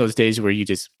 It's one of those days where you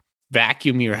just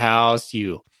vacuum your house,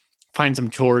 you find some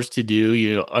chores to do,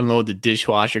 you unload the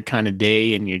dishwasher kind of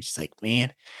day, and you're just like,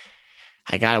 man,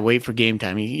 I gotta wait for game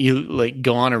time. You like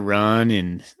go on a run,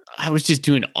 and I was just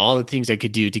doing all the things I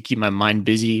could do to keep my mind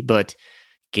busy, but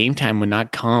game time would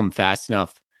not come fast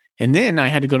enough. And then I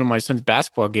had to go to my son's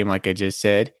basketball game, like I just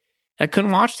said. I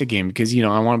couldn't watch the game because,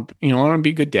 I want to be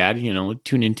a good dad,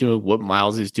 tune into what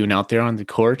Miles is doing out there on the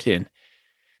court. And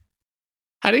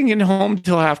I didn't get home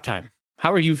until halftime.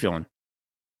 How are you feeling?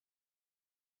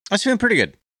 I was feeling pretty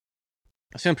good.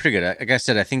 Like I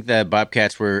said, I think the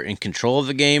Bobcats were in control of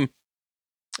the game.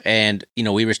 And,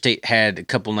 Weber State had a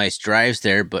couple nice drives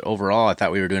there, but overall, I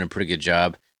thought we were doing a pretty good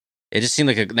job. It just seemed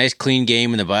like a nice, clean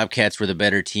game, and the Bobcats were the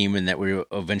better team and that we were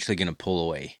eventually going to pull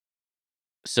away.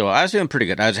 So I was feeling pretty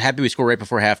good. I was happy we scored right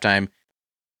before halftime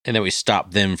and that we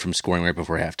stopped them from scoring right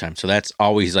before halftime. So that's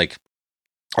always like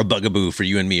a bugaboo for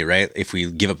you and me, right? If we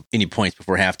give up any points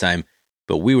before halftime,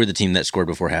 but we were the team that scored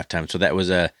before halftime. So that was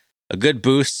a good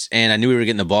boost, and I knew we were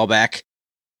getting the ball back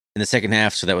in the second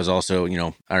half. So that was also,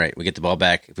 all right, we get the ball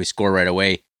back. If we score right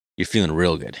away, you're feeling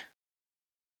real good.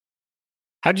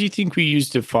 How do you think we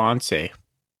used Ifanse?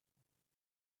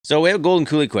 So we have a Golden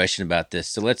Coolie question about this.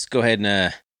 So let's go ahead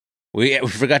and we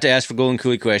forgot to ask for Golden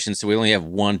Coolie questions, so we only have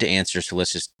one to answer. So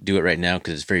let's just do it right now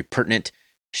because it's very pertinent.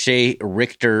 Shay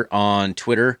Richter on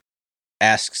Twitter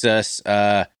asks us,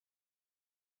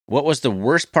 what was the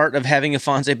worst part of having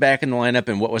Ifanse back in the lineup,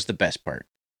 and what was the best part?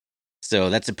 So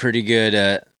that's a pretty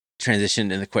good transition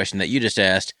in the question that you just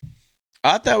asked.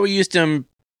 I thought we used him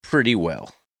pretty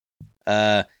well.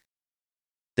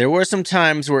 There were some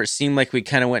times where it seemed like we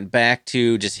kind of went back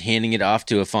to just handing it off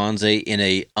to Ifanse in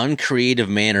a uncreative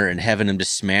manner and having him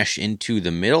just smash into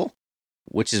the middle,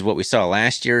 which is what we saw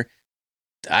last year.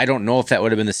 I don't know if that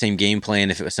would have been the same game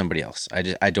plan if it was somebody else.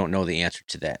 I don't know the answer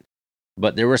to that.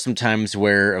 But there were some times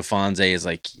where Ifanse is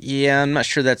like, yeah, I'm not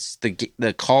sure that's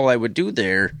the call I would do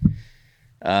there.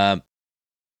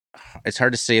 It's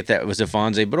hard to say if that was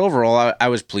Ifanse, but overall, I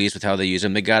was pleased with how they used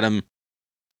him. They got him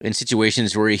in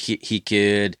situations where he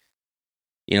could,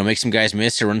 make some guys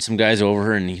miss or run some guys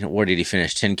over. And, what did he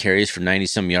finish? 10 carries for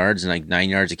 90-some yards and like 9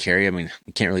 yards a carry. I mean,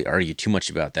 you can't really argue too much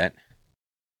about that.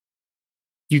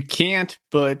 You can't,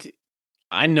 but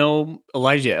I know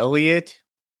Elijah Elliott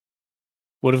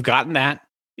would have gotten that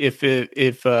if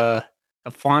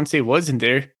Ifanse wasn't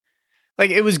there. Like,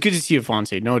 it was good to see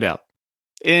Ifanse, no doubt.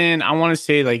 And I want to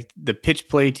say, like, the pitch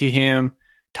play to him,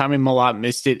 Tommy Mellott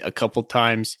missed it a couple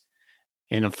times,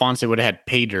 and Ifanse would have had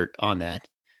pay dirt on that.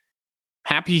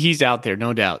 Happy he's out there,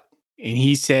 no doubt. And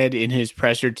he said in his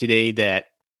presser today that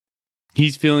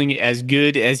he's feeling as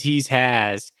good as he's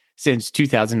has since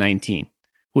 2019,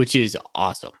 which is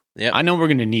awesome. Yep. I know we're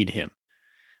going to need him.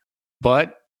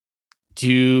 But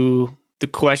to the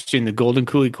question, the Golden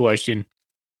Coolie question,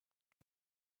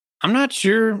 I'm not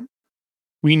sure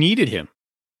we needed him.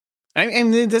 I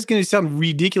mean, that's going to sound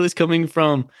ridiculous coming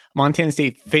from Montana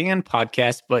State fan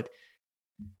podcast, but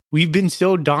we've been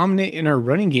so dominant in our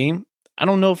running game. I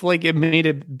don't know if it made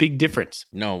a big difference.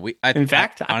 No, I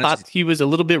thought he was a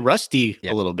little bit rusty,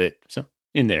 a little bit. So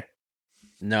in there.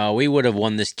 No, we would have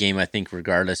won this game, I think,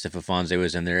 regardless if Afonso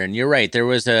was in there. And you're right. There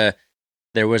was the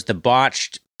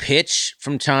botched pitch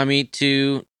from Tommy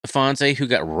to Afonso, who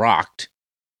got rocked.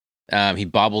 He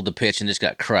bobbled the pitch and just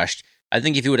got crushed. I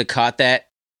think if he would have caught that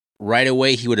right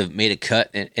away, he would have made a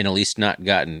cut and at least not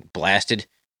gotten blasted.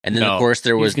 And then, of course,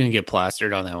 there was going to get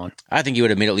plastered on that one. I think he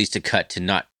would have made at least a cut to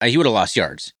not. He would have lost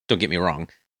yards. Don't get me wrong.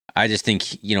 I just think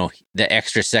the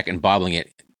extra second bobbling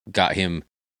it got him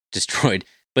destroyed.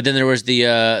 But then there was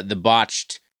the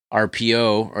botched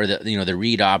RPO or the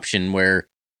read option where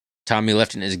Tommy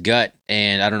left in his gut,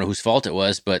 and I don't know whose fault it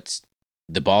was, but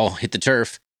the ball hit the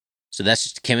turf. So that's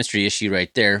just a chemistry issue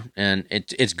right there. And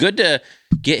it's good to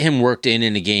get him worked in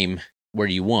a game where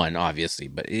you won, obviously.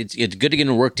 But it's good to get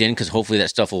him worked in because hopefully that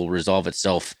stuff will resolve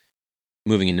itself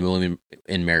moving into William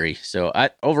and Mary. So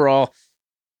overall,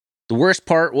 the worst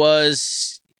part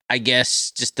was, I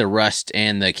guess, just the rust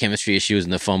and the chemistry issues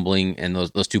and the fumbling and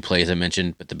those two plays I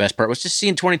mentioned. But the best part was just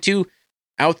seeing 22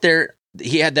 out there.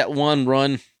 He had that one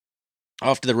run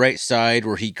off to the right side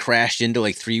where he crashed into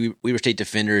 3 Weber State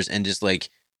defenders and just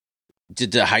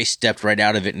did the high stepped right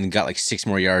out of it and got 6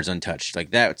 more yards untouched.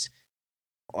 That's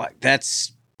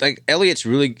Elliott's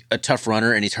really a tough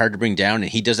runner and he's hard to bring down and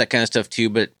he does that kind of stuff too.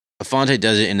 But Afonso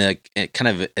does it in a kind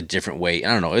of a different way.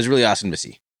 I don't know. It was really awesome to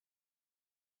see.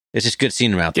 It's just good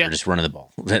seeing him out there just running the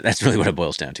ball. That's really what it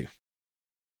boils down to.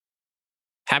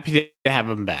 Happy to have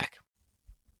him back.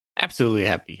 Absolutely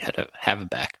happy to have him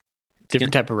back.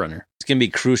 Different type of runner. It's going to be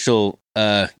crucial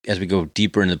as we go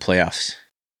deeper into the playoffs.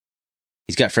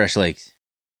 He's got fresh legs.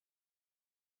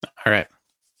 All right.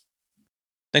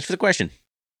 Thanks for the question.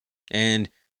 And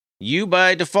you,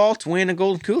 by default, win a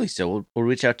Golden Coolie. So we'll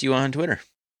reach out to you on Twitter.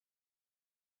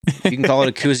 You can call it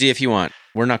a koozie if you want.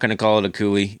 We're not going to call it a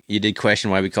coolie. You did question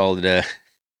why we called it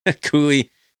a coolie.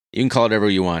 You can call it whatever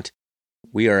you want.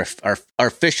 We are our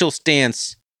official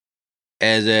stance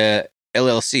as a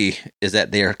LLC is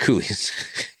that they are coolies.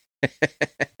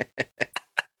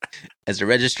 As a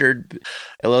registered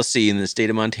LLC in the state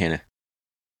of Montana,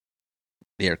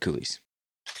 they are coolies.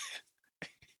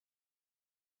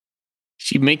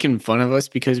 She making fun of us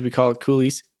because we call it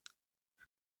coolies?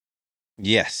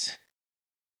 Yes.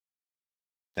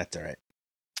 That's all right.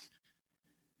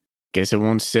 Guess I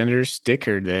won't send her a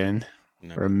sticker then.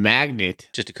 No. Or a magnet.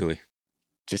 Just a coolie.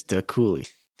 Just a coolie.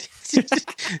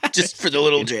 Just for the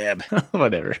little jab.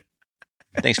 Whatever.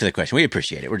 Thanks for the question. We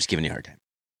appreciate it. We're just giving you a hard time.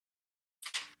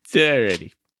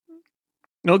 Alrighty.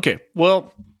 Okay.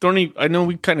 Well, Thorny, I know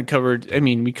we kind of covered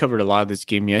a lot of this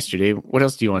game yesterday. What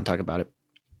else do you want to talk about it?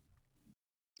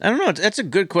 I don't know. That's a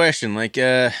good question. That's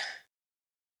a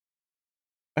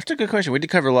good question. We did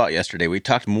cover a lot yesterday. We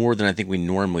talked more than I think we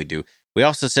normally do. We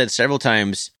also said several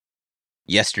times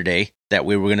yesterday that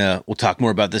we'll talk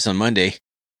more about this on Monday.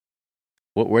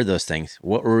 What were those things?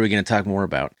 What were we going to talk more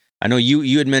about? I know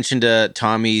you had mentioned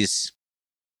Tommy's,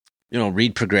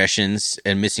 read progressions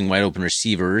and missing wide open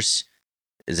receivers.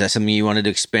 Is that something you wanted to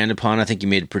expand upon? I think you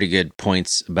made pretty good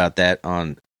points about that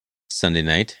on Sunday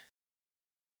night.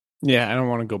 Yeah, I don't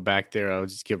want to go back there. I'll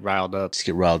just get riled up. Just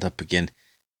get riled up again.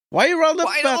 Why are you riled up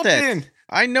about that?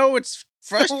 I know it's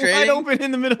frustrating. So wide open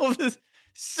in the middle of this.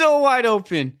 So wide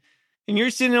open. And you're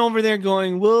sitting over there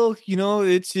going, well,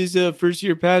 it's his first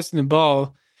year passing the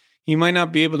ball. He might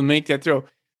not be able to make that throw.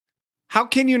 How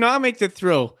can you not make the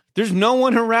throw? There's no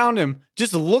one around him.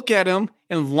 Just look at him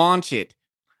and launch it.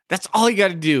 That's all you got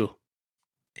to do.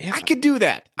 Yeah. I could do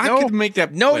that. No, I could make that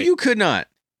play. No, you could not.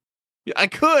 I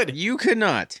could. You could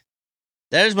not.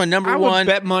 That is my number one. I would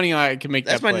bet money I can make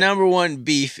that play. That's my number one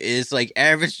beef is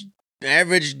average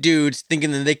dudes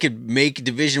thinking that they could make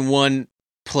Division I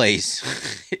plays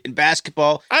in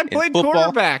basketball. I played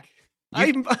quarterback.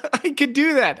 I could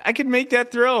do that. I could make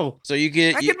that throw. So I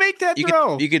could make that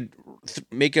throw. You could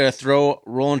make a throw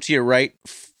rolling to your right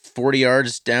 40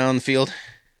 yards down the field.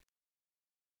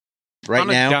 Right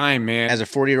now, dime, man. As a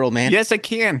 40-year-old man? Yes, I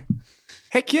can.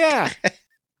 Heck yeah.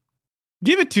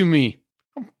 Give it to me.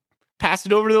 Pass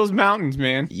it over to those mountains,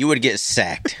 man. You would get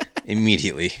sacked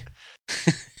immediately.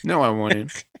 No, I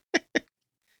wouldn't.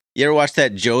 You ever watch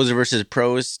that Joe's versus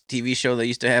Pros TV show they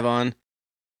used to have on?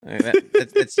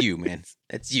 That's you, man.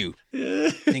 That's you.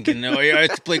 Thinking, oh, yeah, I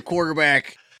used to play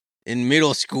quarterback in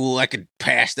middle school. I could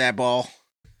pass that ball.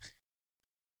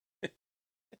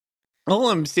 All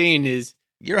I'm saying is,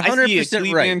 You're I see a 100%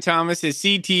 Cleveland right. Thomas, a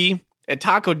CT, a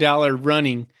Taco Dollar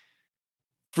running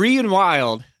free and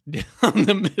wild down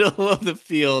the middle of the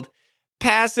field.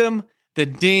 Pass him the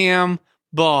damn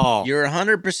ball. You're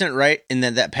 100% right in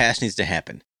that pass needs to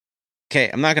happen. Okay,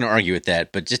 I'm not going to argue with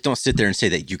that, but just don't sit there and say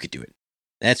that you could do it.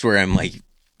 That's where I'm like,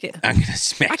 Yeah. I'm going to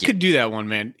smack I you. could do that one,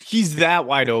 man. He's that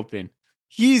wide open.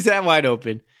 He's that wide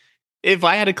open. If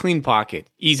I had a clean pocket,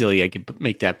 easily I could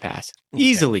make that pass. Okay.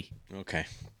 Easily. Okay.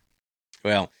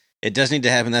 Well, it does need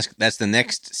to happen. That's the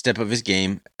next step of his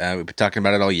game. We've been talking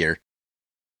about it all year.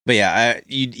 But yeah,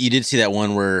 you did see that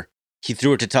one where he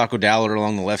threw it to Taco Dollar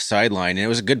along the left sideline, and it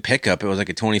was a good pickup. It was like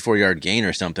a 24-yard gain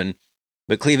or something.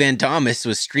 But Cleveland Thomas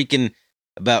was streaking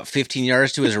about 15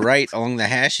 yards to his right along the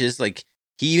hashes. Like,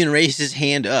 he even raised his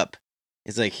hand up.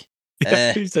 It's like,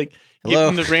 He's like, hello?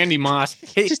 give him the Randy Moss.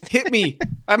 Hey, hit me.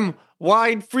 I'm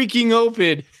wide freaking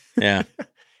open. yeah.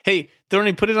 Hey,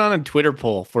 Thorny, put it on a Twitter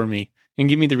poll for me and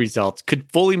give me the results.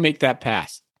 Could fully make that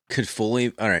pass. Could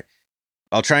fully. All right.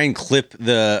 I'll try and clip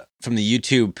from the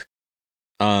YouTube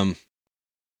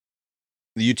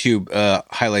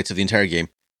highlights of the entire game.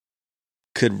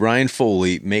 Could Ryan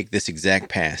Foley make this exact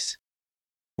pass?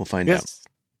 We'll find out.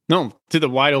 No, to the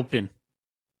wide open.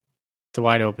 The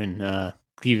wide open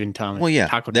Cleveland Thomas. Well, yeah.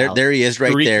 Taco There Dollar. he is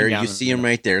right Streaking there. down You the see him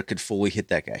middle. right there. Could Foley hit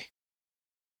that guy?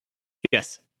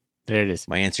 Yes. There it is.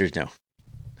 My answer is no.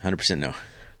 100% no.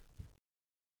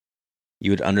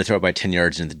 You would underthrow by 10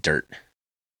 yards in the dirt.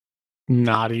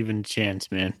 Not even a chance,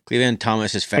 man. Cleveland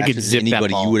Thomas is I could faster than zip that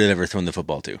anybody ball. you would have ever thrown the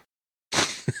football to.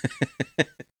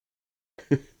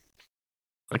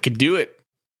 I could do it.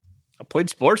 I played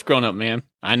sports growing up, man.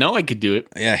 I know I could do it.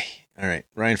 Yeah. All right.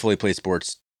 Ryan Foley played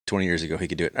sports 20 years ago. He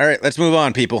could do it. All right. Let's move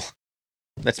on, people.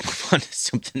 Let's move on to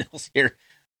something else here.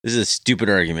 This is a stupid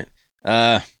argument.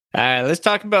 Let's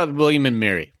talk about William and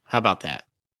Mary. How about that?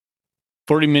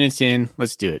 40 minutes in.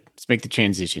 Let's do it. Let's make the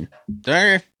transition.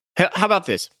 Sorry. How about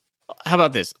this?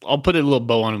 I'll put a little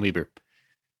bow on Weber.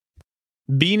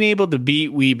 Being able to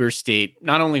beat Weber State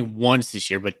not only once this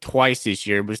year, but twice this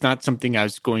year was not something I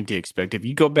was going to expect. If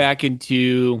you go back I'm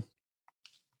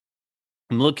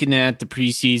looking at the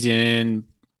preseason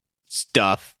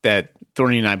stuff that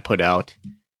Thorny and I put out.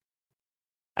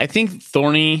 I think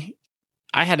Thorny,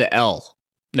 I had an L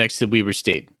next to Weber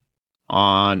State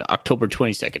on October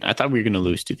 22nd. I thought we were going to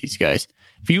lose to these guys.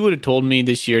 If you would have told me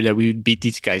this year that we would beat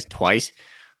these guys twice,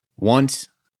 once,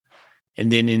 and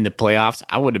then in the playoffs,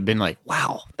 I would have been like,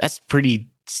 wow, that's pretty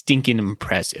stinking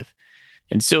impressive.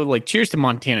 And so, like, cheers to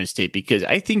Montana State, because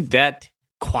I think that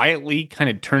quietly kind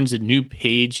of turns a new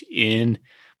page in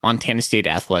Montana State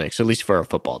athletics, or at least for our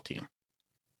football team.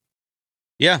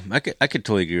 Yeah, I could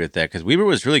totally agree with that because Weber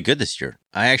was really good this year.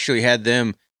 I actually had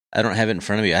them. I don't have it in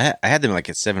front of me. I had them like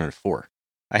at 7-4.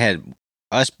 I had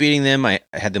us beating them. I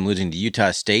had them losing to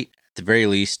Utah State at the very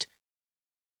least.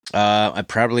 I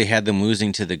probably had them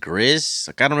losing to the Grizz.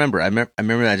 Like, I don't remember. I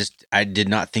remember I did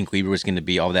not think Weber was going to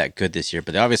be all that good this year,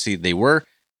 but obviously they were.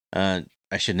 I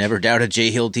should never doubt a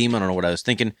Jay Hill team. I don't know what I was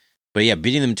thinking, but yeah,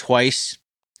 beating them twice,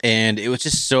 and it was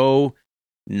just so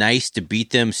nice to beat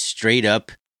them straight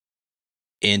up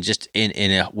in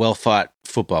a well fought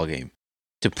football game,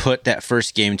 to put that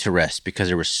first game to rest, because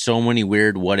there were so many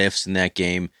weird what ifs in that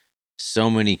game, so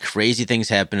many crazy things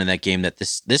happened in that game that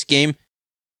this game.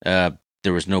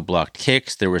 There was no blocked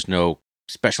kicks. There was no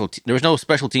special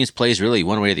teams plays really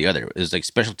one way or the other. It was like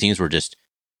special teams were just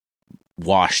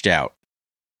washed out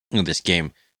in this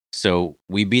game. So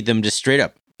we beat them just straight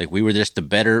up. Like, we were just the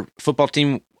better football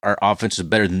team. Our offense was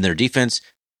better than their defense,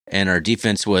 and our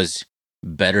defense was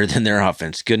better than their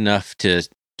offense. Good enough to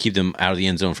keep them out of the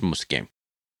end zone for most of the game.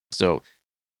 So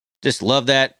just love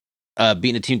that.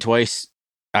 Beating a team twice.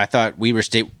 I thought Weber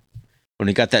State, when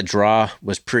we got that draw,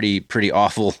 was pretty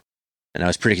awful. And I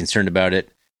was pretty concerned about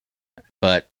it.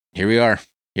 But here we are.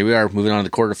 Moving on to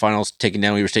the quarterfinals, taking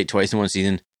down Weber State twice in one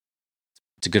season.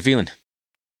 It's a good feeling.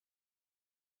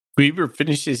 Weber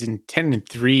finishes in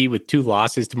 10-3 with 2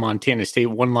 losses to Montana State,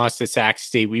 1 loss to Sac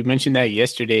State. We mentioned that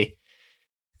yesterday.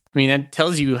 I mean, that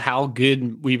tells you how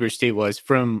good Weber State was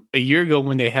from a year ago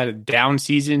when they had a down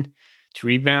season to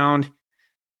rebound.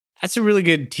 That's a really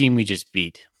good team we just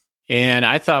beat. And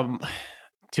I thought,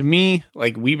 to me,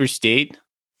 like, Weber State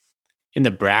in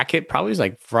the bracket probably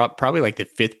like the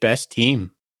 5th best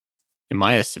team in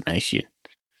my estimation.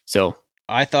 So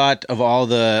I thought of all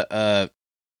the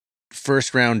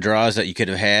first round draws that you could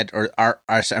have had, or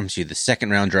the second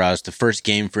round draws, the first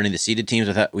game for any of the seeded teams,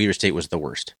 I thought Weber State was the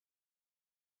worst.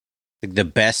 Like the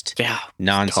best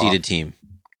non-seeded team.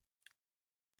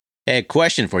 Hey,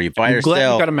 question for you. Buy or glad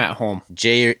sell? You got him at home.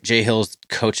 Jay Hill's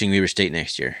coaching Weber State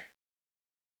next year.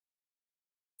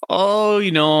 Oh,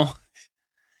 you know.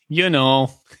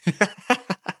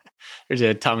 There's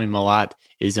a Tommy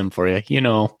Malott-ism for you.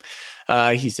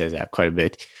 He says that quite a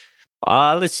bit.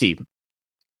 Let's see.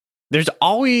 There's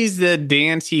always the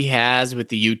dance he has with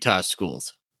the Utah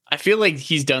schools. I feel like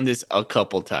he's done this a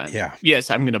couple times. Yeah.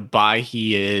 Yes, I'm going to buy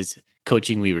he is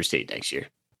coaching Weber State next year.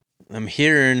 I'm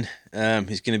hearing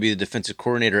he's going to be the defensive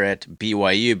coordinator at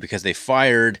BYU because they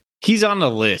fired. He's on the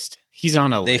list.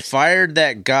 They fired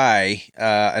that guy.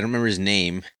 I don't remember his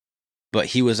name, but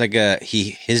he was like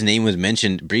his name was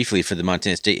mentioned briefly for the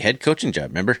Montana State head coaching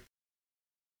job. Remember?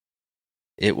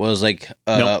 It was like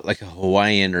a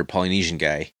Hawaiian or Polynesian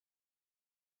guy.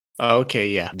 Okay,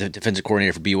 yeah. The defensive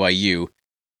coordinator for BYU.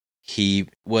 He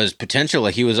was potential.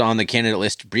 Like he was on the candidate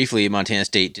list briefly at Montana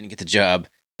State, didn't get the job,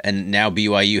 and now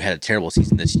BYU had a terrible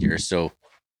season this year. So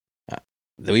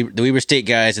the Weber State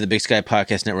guys at the Big Sky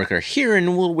Podcast Network are hearing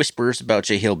little whispers about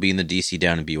Jay Hill being the DC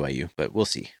down in BYU, but we'll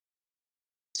see.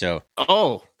 So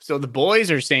the boys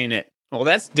are saying it. Well,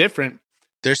 that's different.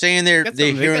 They're saying they're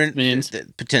hearing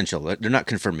the potential. They're not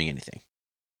confirming anything.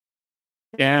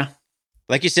 Yeah,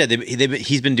 like you said,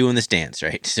 he's been doing this dance,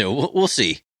 right? So we'll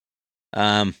see.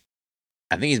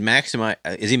 I think he's maximized.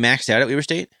 Is he maxed out at Weber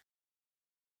State?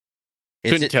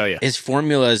 Couldn't tell you. His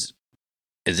formula is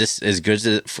this as good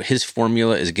as his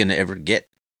formula is going to ever get?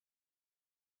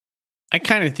 I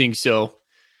kind of think so.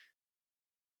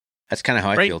 That's kind of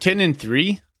how I feel.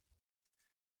 10-3.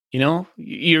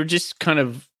 You're just kind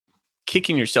of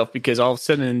kicking yourself because all of a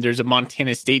sudden there's a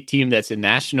Montana State team that's a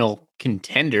national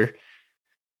contender.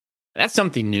 That's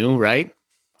something new, right?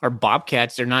 Our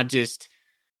Bobcats are not just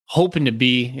hoping to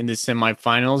be in the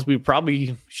semifinals. We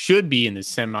probably should be in the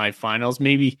semifinals.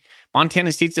 Maybe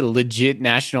Montana State's a legit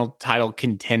national title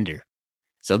contender.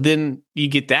 So then you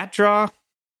get that draw.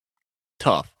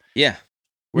 Tough. Yeah.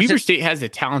 Weber State has the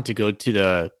talent to go to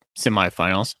the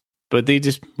semifinals, but they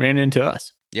just ran into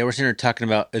us. Yeah, we're sitting here talking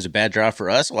about is a bad draw for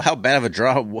us. Well, how bad of a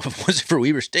draw was it for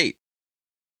Weber State?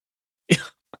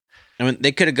 I mean,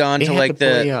 they could have gone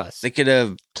to they could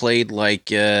have played like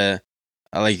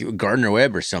Gardner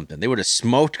Webb or something. They would have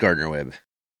smoked Gardner Webb.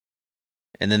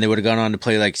 And then they would have gone on to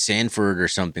play like Sanford or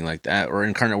something like that, or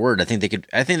Incarnate Word. I think they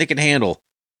could handle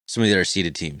some of the other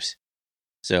seeded teams.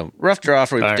 So rough draw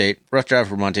for Weber State, rough draw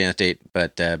for Montana State,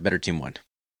 but better team won.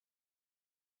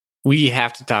 We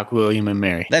have to talk William and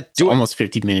Mary. That's almost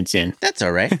 50 minutes in. That's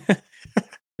all right.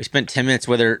 We spent 10 minutes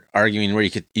arguing where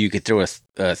you could throw a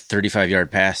 35-yard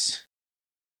pass.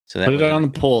 So that put it on the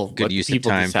poll. Good Let use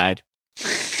people of time. Decide.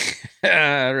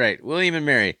 All right, William and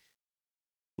Mary.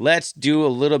 Let's do a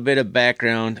little bit of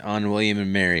background on William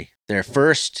and Mary. Their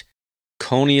first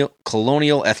Colonial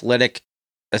Athletic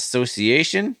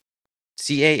Association,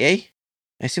 CAA.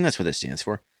 I assume that's what it stands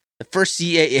for. The first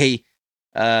CAA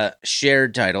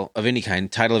shared title of any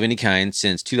kind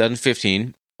since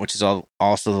 2015, which is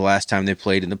also the last time they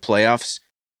played in the playoffs.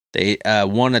 They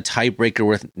won a tiebreaker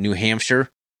with New Hampshire.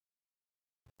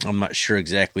 I'm not sure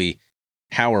exactly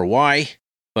how or why,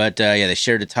 but they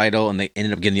shared a title and they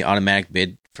ended up getting the automatic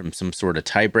bid from some sort of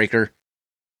tiebreaker.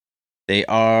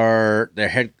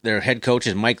 Their head coach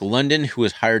is Mike London, who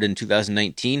was hired in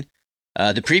 2019.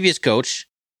 The previous coach,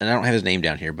 and I don't have his name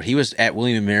down here, but he was at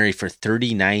William & Mary for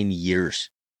 39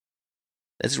 years.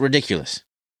 That's ridiculous.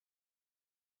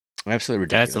 Absolutely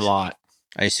ridiculous. That's a lot.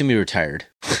 I assume he retired.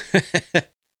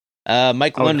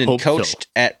 Mike London coached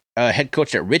head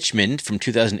coach at Richmond from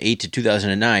 2008 to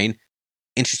 2009.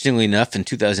 Interestingly enough, in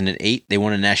 2008, they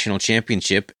won a national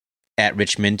championship at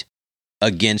Richmond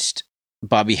against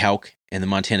Bobby Hauck and the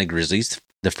Montana Grizzlies,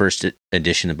 the first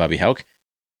edition of Bobby Hauck.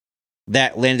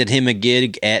 That landed him a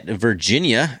gig at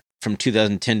Virginia from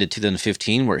 2010 to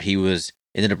 2015, where he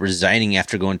ended up resigning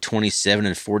after going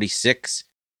 27-46.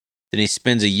 Then he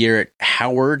spends a year at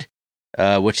Howard,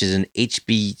 which is an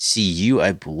HBCU,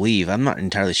 I believe. I'm not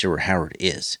entirely sure where Howard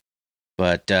is,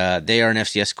 but they are an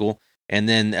FCS school. And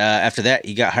then after that,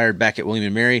 he got hired back at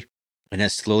William & Mary and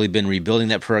has slowly been rebuilding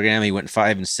that program. He went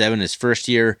 5-7 his first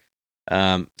year,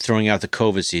 throwing out the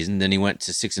COVID season. Then he went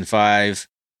to 6-5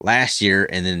 last year,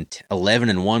 and then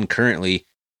 11-1 currently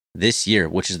this year,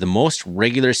 which is the most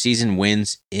regular season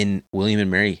wins in William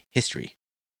 & Mary history.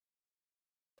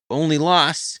 Only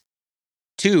loss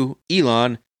to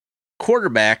Elon,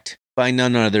 quarterbacked by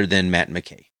none other than Matt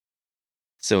McKay.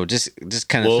 So just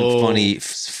kind of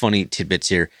some funny tidbits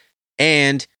here.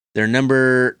 And Their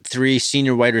number 3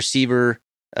 senior wide receiver,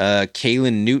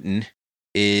 Kalen Newton,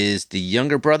 is the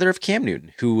younger brother of Cam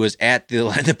Newton, who was at the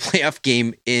playoff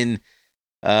game in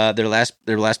their last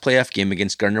playoff game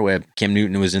against Gardner Webb. Cam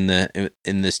Newton was in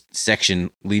this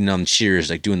section leading on cheers,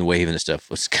 like doing the wave and stuff.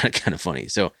 It was kind of funny.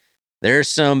 So there's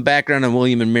some background on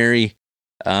William and Mary,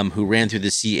 who ran through the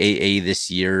CAA this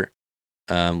year,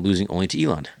 losing only to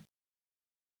Elon.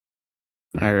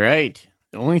 All right.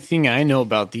 The only thing I know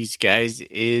about these guys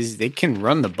is they can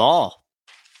run the ball.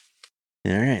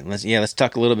 All right. Let's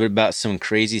talk a little bit about some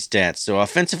crazy stats. So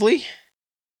offensively,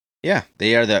 yeah,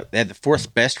 they had the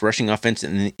 4th best rushing offense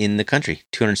in the country,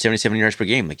 277 yards per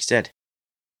game, like you said.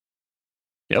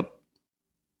 Yep.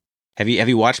 Have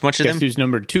you watched much of them? Guess who's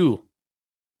number 2?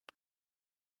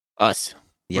 Us.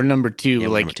 Yep. We're number 2. Yeah,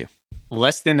 like number 2.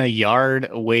 Less than a yard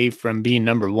away from being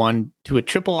number 1 to a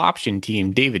triple option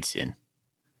team, Davidson.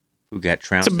 Who got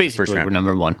trounced So basically, first round. we're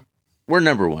number 1. We're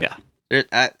number 1. Yeah.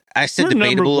 I said We're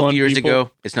debatable number a few years 1, people.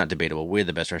 ago. It's not debatable. We're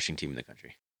the best rushing team in the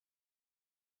country.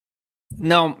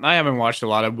 No, I haven't watched a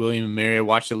lot of William and Mary. I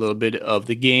watched a little bit of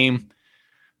the game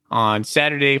on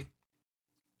Saturday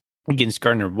against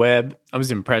Gardner Webb. I was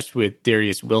impressed with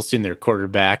Darius Wilson, their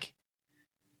quarterback.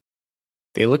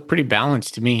 They look pretty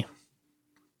balanced to me.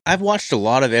 I've watched a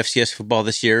lot of FCS football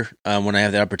this year when I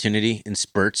have the opportunity in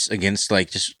spurts against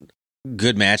like just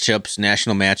good matchups,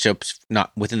 national matchups,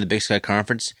 not within the Big Sky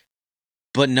Conference,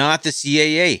 but not the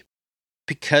CAA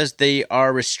because they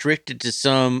are restricted to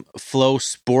some Flow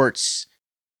Sports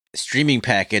streaming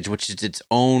package, which is its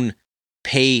own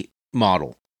pay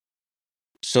model.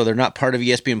 So they're not part of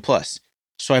ESPN Plus.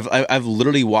 So I've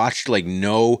literally watched like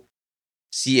no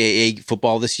CAA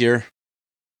football this year.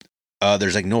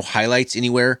 There's like no highlights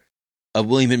anywhere of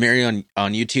William and Mary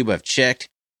on YouTube. I've checked.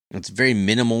 It's very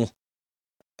minimal.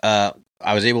 I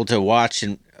was able to watch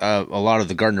a lot of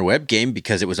the Gardner Webb game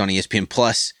because it was on ESPN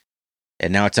Plus,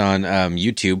 and now it's on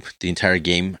YouTube, the entire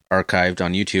game archived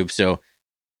on YouTube. So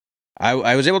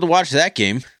I was able to watch that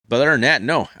game, but other than that,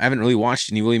 no, I haven't really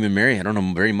watched any William and Mary. I don't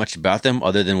know very much about them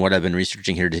other than what I've been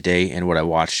researching here today and what I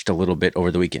watched a little bit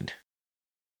over the weekend.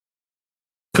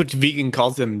 Coach Vegan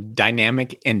calls them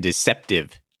dynamic and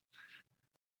deceptive.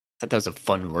 I thought that was a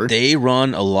fun word. They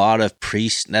run a lot of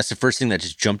that's the first thing that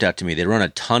just jumped out to me. They run a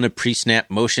ton of pre-snap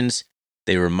motions.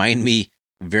 They remind me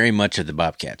very much of the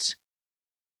Bobcats.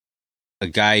 A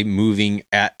guy moving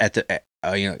at the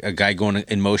a guy going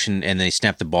in motion, and they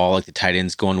snap the ball like the tight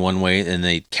ends going one way, and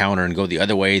they counter and go the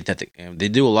other way. That they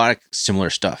do a lot of similar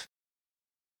stuff.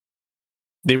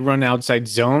 They run outside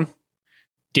zone.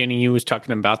 Danny Yu was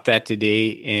talking about that today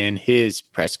in his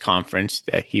press conference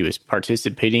that he was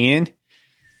participating in.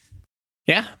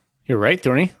 Yeah, you're right,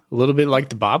 Thorny. A little bit like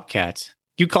the Bobcats.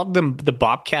 You called them the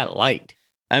Bobcat Light.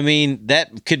 I mean,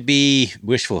 that could be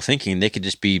wishful thinking. They could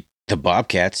just be the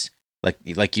Bobcats.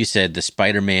 Like you said, the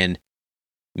Spider-Man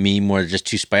meme where just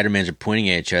two Spider-Mans are pointing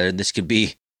at each other. This could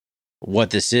be what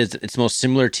this is. It's the most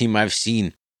similar team I've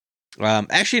seen.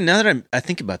 Actually, now that I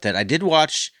think about that, I did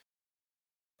watch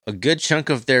a good chunk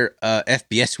of their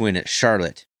FBS win at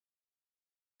Charlotte.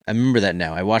 I remember that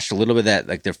now. I watched a little bit of that,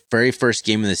 like their very first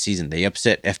game of the season. They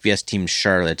upset FBS team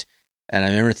Charlotte. And I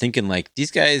remember thinking, like,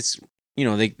 these guys, you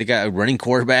know, they got a running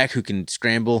quarterback who can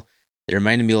scramble. They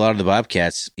reminded me a lot of the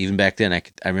Bobcats. Even back then, I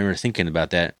remember thinking about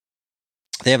that.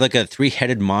 They have like a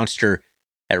three-headed monster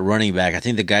at running back. I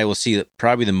think the guy we'll see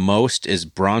probably the most is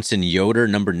Bronson Yoder,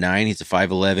 number 9. He's a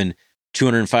 5'11",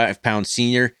 205-pound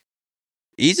senior.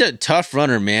 He's a tough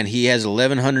runner, man. He has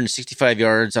 1,165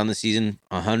 yards on the season,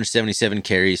 177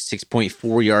 carries,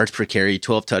 6.4 yards per carry,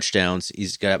 12 touchdowns.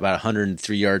 He's got about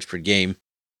 103 yards per game.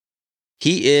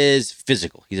 He is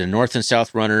physical. He's a north and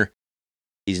south runner.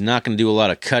 He's not going to do a lot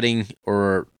of cutting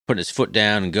or putting his foot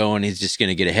down and going. He's just going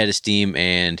to get ahead of steam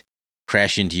and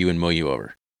crash into you and mow you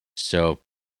over. So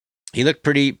he looked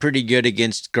pretty good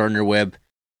against Gardner Webb.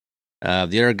 The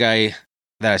other guy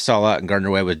that I saw a lot in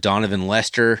Gardner Webb was Donovan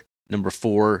Lester, number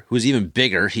 4, who's even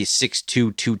bigger. He's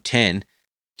 6'2", 210.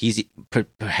 He's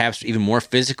perhaps even more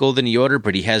physical than Yoder,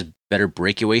 but he has better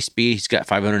breakaway speed. He's got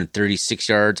 536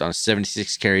 yards on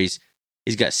 76 carries.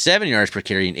 He's got 7 yards per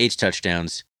carry and 8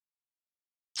 touchdowns.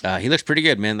 He looks pretty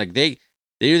good, man. Like they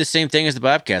do the same thing as the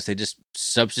Bobcats. They just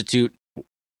substitute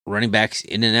running backs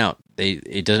in and out.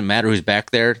 It doesn't matter who's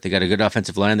back there. They got a good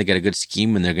offensive line. They got a good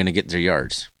scheme, and they're going to get their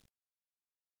yards.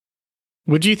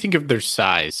 What do you think of their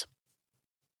size?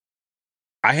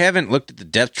 I haven't looked at the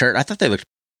depth chart. I thought they looked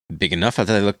big enough. I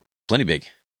thought they looked plenty big.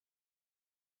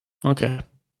 Okay. All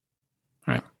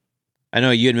right. I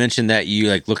know you had mentioned that you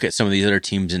like look at some of these other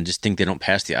teams and just think they don't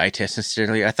pass the eye test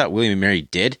necessarily. I thought William and Mary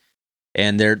did.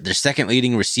 And their second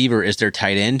leading receiver is their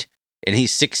tight end, and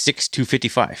he's 6'6",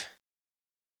 255.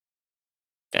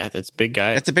 Yeah, that's a big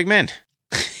guy. That's a big man.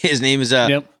 His name is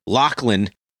Lachlan,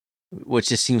 which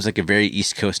just seems like a very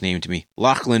East Coast name to me.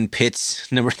 Lachlan Pitts,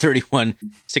 number 31,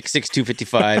 6'6",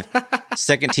 255.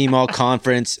 Second team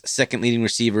all-conference, second leading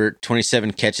receiver,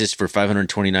 27 catches for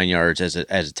 529 yards as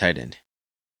a tight end.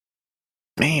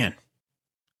 Man.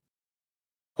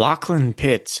 Lachlan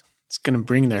Pitts. It's going to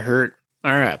bring the hurt.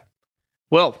 All right.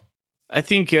 Well, I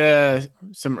think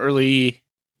some early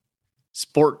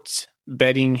sports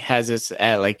betting has us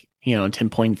at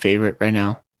 10-point favorite right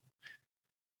now.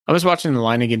 I was watching the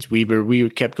line against Weber. We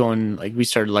kept going, we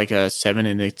started a 7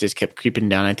 and it just kept creeping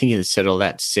down. I think it settled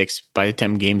at 6 by the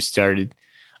time game started.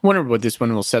 I wonder what this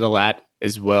one will settle at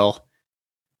as well.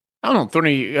 I don't know,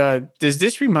 Thorny, does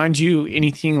this remind you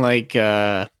anything like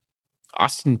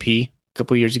Austin P a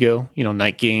couple years ago?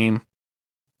 Night game.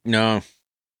 No.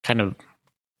 Kind of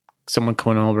someone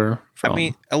coming over. I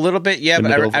mean, a little bit, yeah,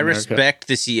 but I respect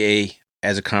the CA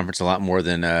as a conference a lot more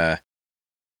than the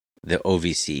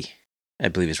OVC. I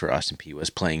believe is where Austin P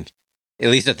was playing, at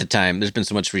least at the time. There's been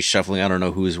so much reshuffling. I don't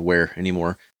know who is where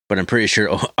anymore, but I'm pretty sure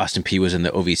Austin P was in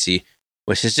the OVC,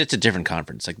 which is just a different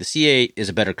conference. Like the CA is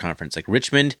a better conference. Like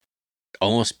Richmond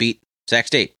almost beat Sac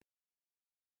State.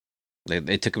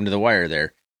 They took him to the wire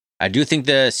there. I do think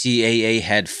the CAA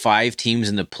had 5 teams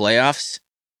in the playoffs,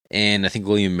 and I think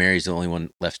William Mary's the only one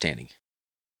left standing.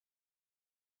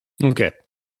 Okay.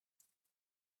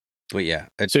 But yeah.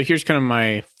 So here's kind of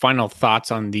my final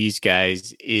thoughts on these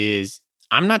guys is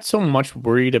I'm not so much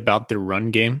worried about their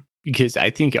run game because I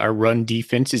think our run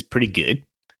defense is pretty good.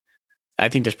 I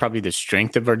think that's probably the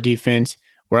strength of our defense.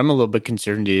 Where I'm a little bit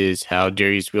concerned is how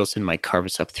Darius Wilson might carve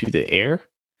us up through the air.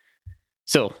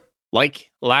 So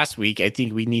like last week, I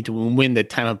think we need to win the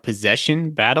time of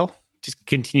possession battle. Just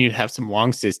continue to have some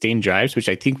long sustained drives, which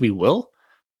I think we will.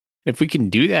 If we can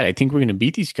do that, I think we're going to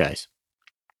beat these guys.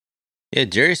 Yeah,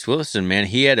 Darius Wilson, man,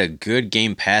 he had a good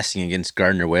game passing against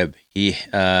Gardner Webb. He,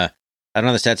 I don't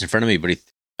know the stats in front of me, but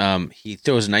he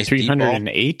throws a nice deep ball.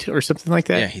 308 or something like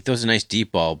that. Yeah, he throws a nice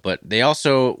deep ball. But they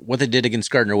also, what they did against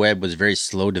Gardner Webb was very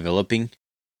slow developing.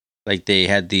 Like they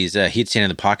had these, he'd stand in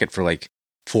the pocket for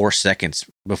 4 seconds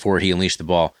before he unleashed the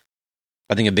ball.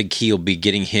 I think a big key will be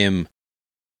getting him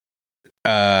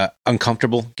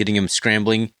uncomfortable, getting him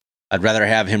scrambling. I'd rather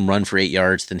have him run for 8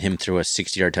 yards than him throw a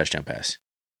 60-yard touchdown pass.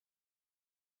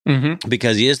 Mm-hmm.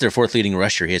 Because he is their 4th leading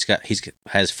rusher. He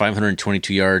has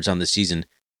 522 yards on the season.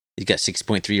 He's got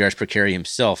 6.3 yards per carry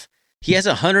himself. He has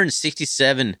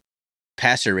 167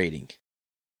 passer rating.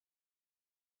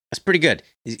 That's pretty good.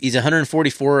 He's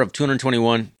 144 of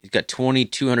 221. He's got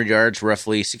 2,200 yards,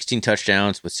 roughly 16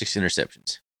 touchdowns with 6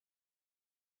 interceptions.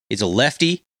 He's a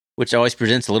lefty, which always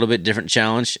presents a little bit different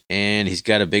challenge, and he's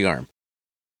got a big arm.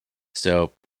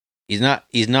 So he's not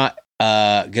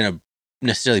gonna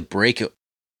necessarily break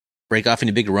off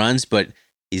any big runs, but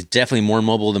he's definitely more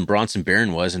mobile than Bronson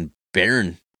Barron was, and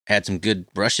Barron had some good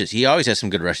rushes. He always has some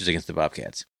good rushes against the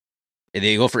Bobcats.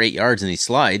 They go for 8 yards and he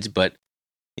slides, but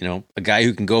a guy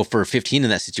who can go for 15 in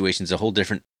that situation is a whole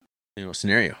different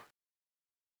scenario.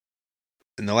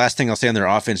 And the last thing I'll say on their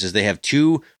offense is they have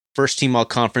 2 first-team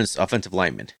all-conference offensive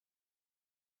linemen.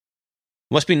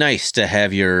 Must be nice to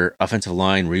have your offensive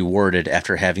line rewarded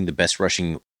after having the best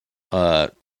rushing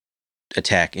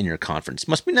attack in your conference.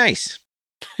 Must be nice.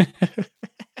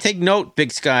 Take note,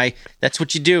 Big Sky. That's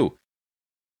what you do.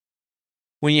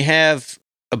 When you have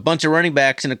a bunch of running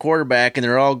backs and a quarterback, and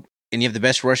you have the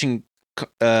best rushing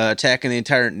attack in the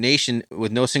entire nation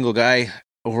with no single guy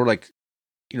over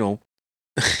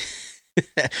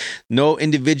no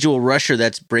individual rusher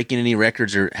that's breaking any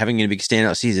records or having any big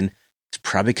standout season. It's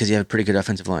probably because you have a pretty good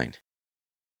offensive line.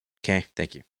 Okay,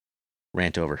 thank you.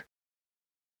 Rant over.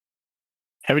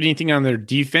 Have anything on their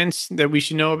defense that we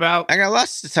should know about? I got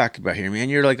lots to talk about here, man.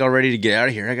 You're all ready to get out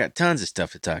of here. I got tons of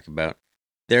stuff to talk about.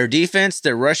 Their defense,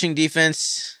 their rushing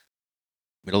defense,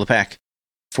 middle of the pack.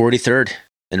 43rd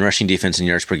in rushing defense in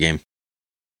yards per game.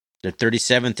 They're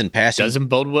 37th in passing. Doesn't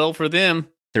bode well for them.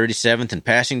 37th in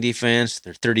passing defense.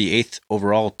 They're 38th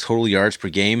overall total yards per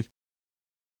game.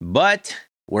 But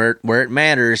where it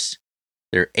matters,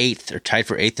 they're 8th. They're tied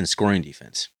for 8th in scoring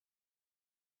defense.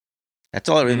 That's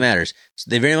all that really matters. So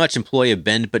they very much employ a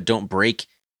bend but don't break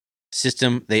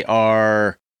system. They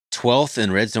are 12th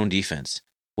in red zone defense,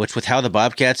 which with how the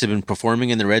Bobcats have been performing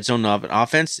in the red zone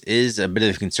offense is a bit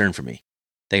of a concern for me.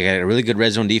 They got a really good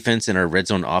red zone defense, and our red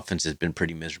zone offense has been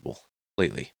pretty miserable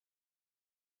lately.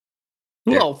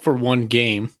 Well, for one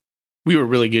game, we were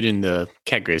really good in the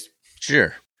Cat Grizz.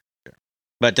 Sure.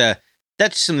 But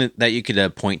that's something that you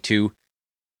could point to.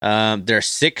 They're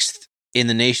 6th in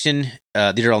the nation.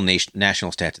 These are all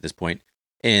national stats at this point.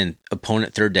 In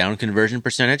opponent third down conversion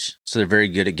percentage, so they're very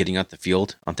good at getting out the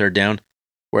field on third down.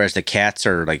 Whereas the Cats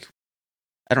are like,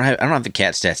 I don't have the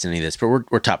Cat stats in any of this, but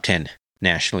we're top 10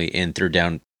 nationally in third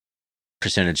down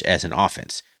percentage as an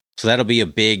offense. So that'll be a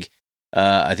big,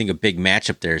 I think a big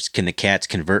matchup there is, can the Cats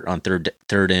convert on third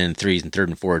and threes and third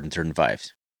and fours and third and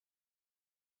fives?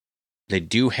 They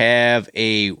do have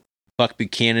a Buck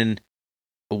Buchanan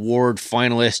Award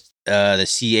finalist, the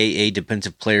CAA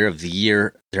Defensive Player of the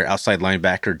Year, their outside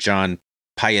linebacker, John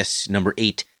Pius, number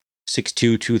 8,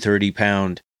 6'2",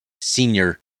 230-pound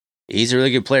senior. He's a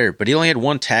really good player, but he only had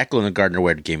one tackle in the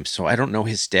Gardner-Webb game, so I don't know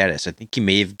his status. I think he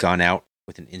may have gone out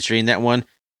with an injury in that one.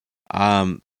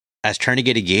 I was trying to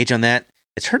get a gauge on that.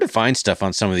 It's hard to find stuff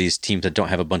on some of these teams that don't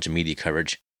have a bunch of media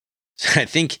coverage. So I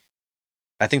think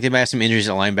they might have some injuries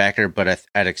at linebacker, but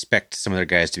I'd expect some of their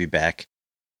guys to be back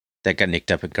that got nicked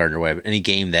up at Gardner-Webb. Any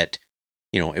game that,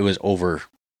 it was over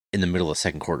in the middle of the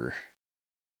second quarter.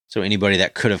 So anybody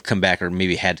that could have come back or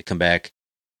maybe had to come back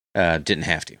didn't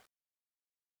have to.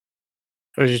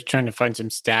 I was just trying to find some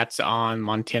stats on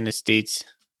Montana State's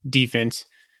defense.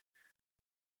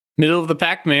 Middle of the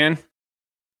pack, man.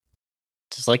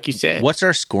 Just like you said. What's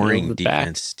our scoring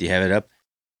defense? Do you have it up?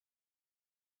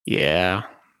 Yeah.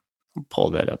 I'll pull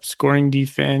that up. Scoring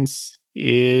defense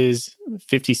is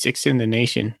 56 in the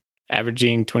nation,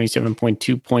 averaging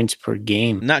 27.2 points per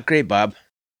game. Not great, Bob.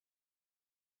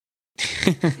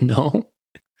 No.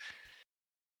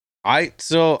 I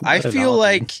feel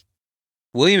like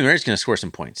William & Mary's going to score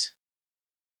some points.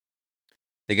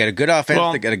 They got a good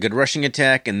offense, they got a good rushing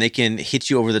attack, and they can hit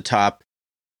you over the top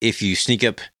if you sneak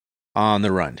up on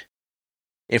the run.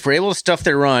 If we're able to stuff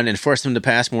their run and force them to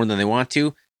pass more than they want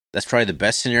to, that's probably the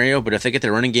best scenario. But if they get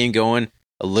their running game going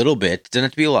a little bit, it doesn't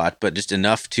have to be a lot, but just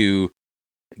enough to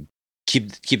keep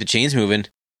the chains moving,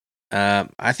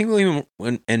 I think William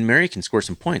and Mary can score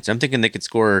some points. I'm thinking they could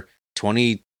score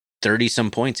 20, 30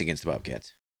 some points against the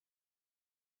Bobcats.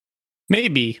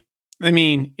 Maybe. I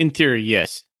mean, in theory,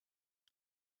 yes.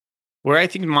 Where I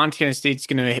think Montana State's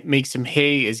going to make some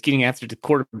hay is getting after the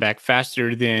quarterback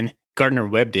faster than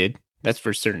Gardner-Webb did. That's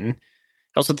for certain.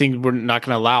 I also think we're not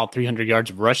going to allow 300 yards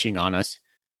of rushing on us.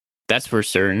 That's for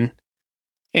certain.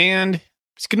 And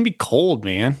it's going to be cold,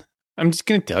 man. I'm just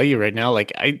going to tell you right now,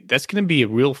 that's going to be a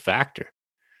real factor.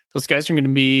 Those guys are going to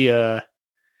be,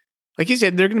 like you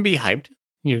said, they're going to be hyped.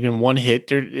 You're going to one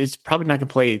hit. It's probably not going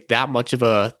to play that much of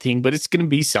a thing, but it's going to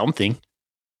be something. Am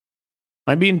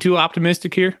I being too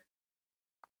optimistic here?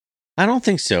 I don't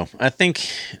think so. I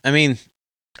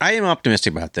am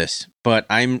optimistic about this, but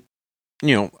I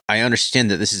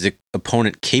understand that this is an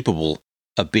opponent capable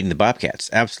of beating the Bobcats.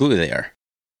 Absolutely they are.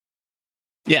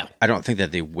 Yeah. I don't think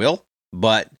that they will,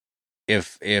 but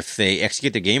if they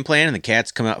execute the game plan and the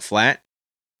Cats come out flat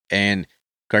and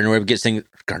William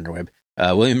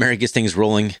Mary gets things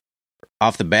rolling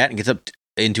off the bat and gets up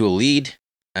into a lead,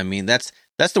 I mean, that's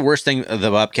the worst thing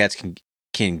the Bobcats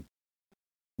can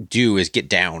do is get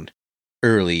down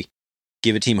early,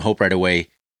 give a team hope right away,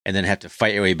 and then have to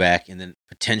fight your way back, and then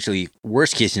potentially,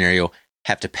 worst case scenario,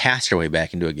 have to pass your way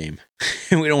back into a game.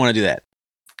 We don't want to do that.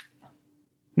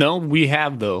 No, we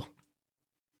have, though.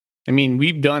 I mean,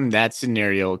 we've done that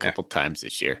scenario a couple times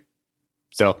this year.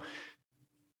 So,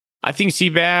 I think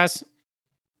Seabass,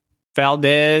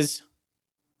 Valdez,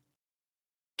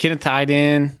 Kenneth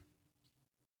Hyden,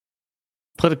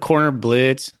 put a corner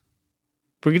blitz.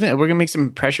 We're gonna make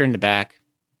some pressure in the back.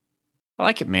 I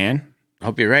like it, man. I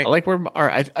hope you're right.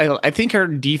 I think our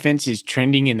defense is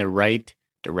trending in the right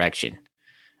direction.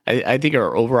 I think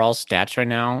our overall stats right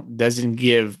now doesn't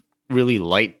give really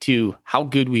light to how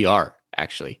good we are,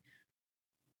 actually.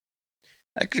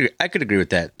 I could agree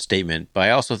with that statement, but I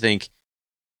also think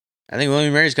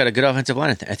William & Mary's got a good offensive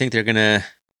line. I think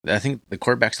the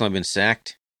quarterback's only been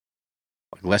sacked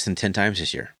like less than 10 times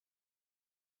this year.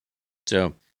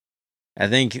 So I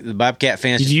think the Bobcat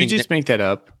fans. Did you just make that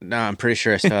up? No, I'm pretty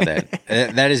sure I saw that.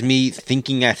 That is me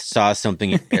thinking I saw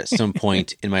something at some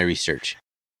point in my research.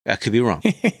 I could be wrong.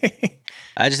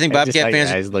 I just think Bobcat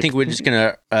fans think we're just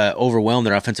going to overwhelm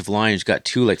their offensive line. Who's got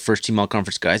 2 first team all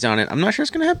conference guys on it. I'm not sure it's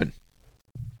going to happen.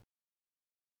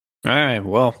 All right,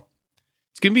 well,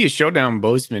 it's going to be a showdown,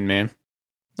 Bozeman, man.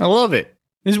 I love it.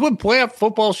 This is what playoff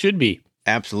football should be.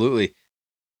 Absolutely.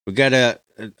 We got a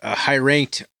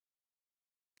high-ranked,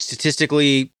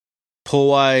 statistically,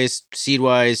 poll-wise,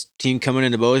 seed-wise team coming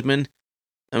into Bozeman.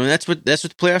 I mean, that's what the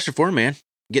playoffs are for, man.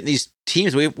 Getting these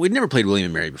teams. We'd never played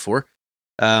William & Mary before.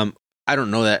 I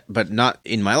don't know that, but not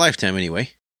in my lifetime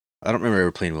anyway. I don't remember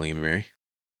ever playing William & Mary.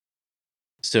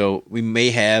 So we may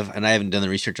have, and I haven't done the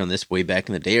research on this way back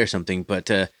in the day or something,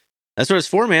 but That's what it's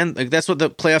for, man. Like that's what the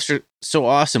playoffs are so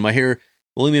awesome. I hear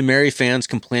William and Mary fans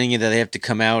complaining that they have to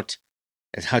come out.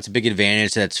 That's how it's a big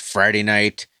advantage. That's Friday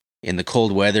night in the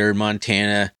cold weather in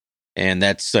Montana, and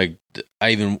that's like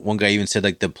one guy even said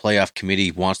like the playoff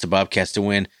committee wants the Bobcats to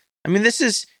win. I mean,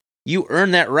 you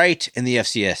earn that right in the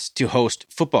FCS to host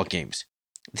football games.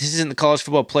 This isn't the college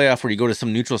football playoff where you go to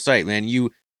some neutral site, man.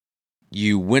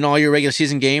 You win all your regular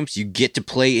season games, you get to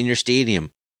play in your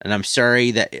stadium. And I'm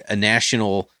sorry that a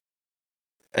national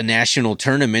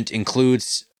tournament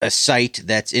includes a site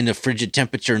that's in a frigid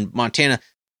temperature in Montana.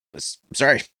 I'm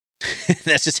sorry.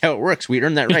 That's just how it works. We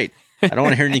earned that right. I don't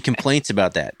want to hear any complaints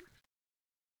about that.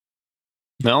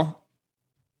 No?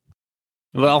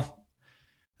 Well,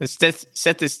 let's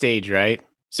set the stage, right?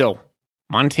 So,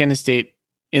 Montana State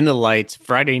in the lights,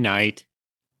 Friday night,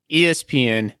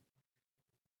 ESPN.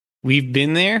 We've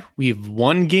been there. We've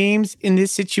won games in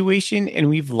this situation, and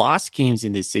we've lost games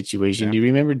in this situation. Yeah. Do you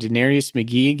remember Denarius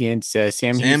McGee against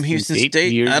Sam Houston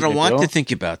State? I don't want to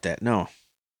think about that. No.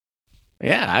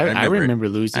 Yeah, I remember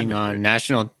losing on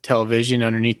national television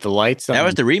underneath the lights. That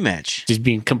was the rematch. Just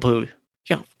being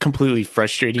completely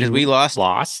frustrating. Because we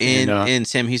lost in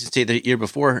Sam Houston State the year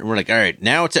before, and we're like, all right,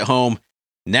 now it's at home.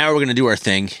 Now we're going to do our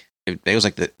thing. It was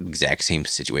like the exact same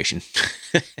situation.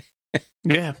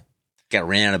 Yeah. Got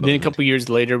ran out of. Then a couple years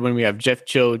later, when we have Jeff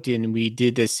Choate, and we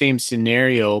did the same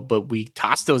scenario, but we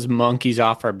tossed those monkeys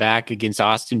off our back against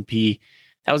Austin Peay.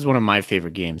 That was one of my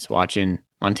favorite games, watching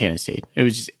Montana State. It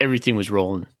was just, everything was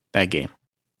rolling that game.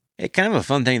 It's kind of a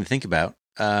fun thing to think about.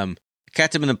 Cats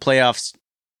have been in the playoffs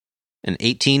in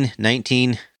 18,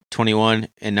 19, 21,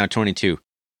 and now 22.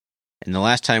 And the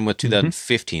last time was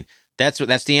 2015. That's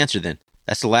the answer then.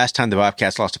 That's the last time the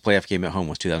Bobcats lost a playoff game at home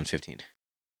was 2015.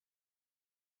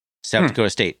 South Dakota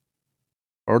State.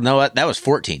 Or no, that was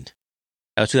 14.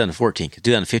 That was 2014. Because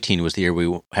 2015 was the year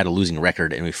we had a losing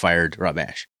record and we fired Rob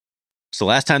Ash. So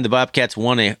last time the Bobcats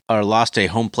lost a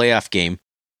home playoff game,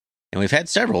 and we've had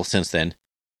several since then,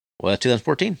 well,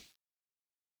 2014.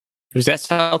 Was that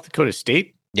South Dakota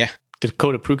State? Yeah.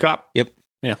 Dakota Prukop? Yep.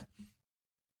 Yeah.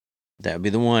 That would be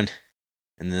the one.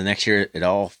 And then the next year, it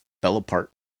all fell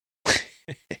apart.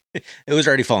 It was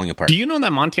already falling apart. Do you know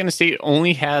that Montana State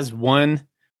only has one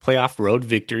playoff road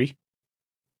victory?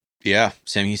 Yeah,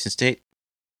 Sam Houston State.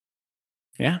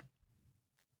 Yeah.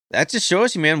 That just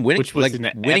shows you, man, winning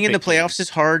in the playoffs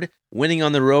is hard. Winning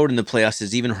on the road in the playoffs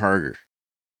is even harder.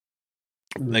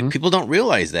 Mm-hmm. Like, people don't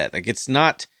realize that. Like, it's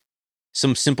not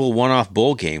some simple one-off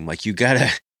bowl game. Like, you gotta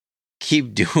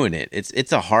keep doing it.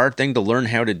 It's a hard thing to learn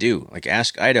how to do. Like,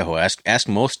 ask Idaho. Ask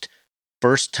most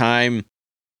first-time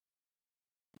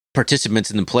participants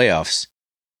in the playoffs.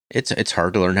 It's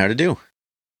hard to learn how to do.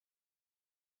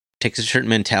 It takes a certain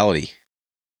mentality.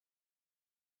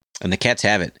 And the Cats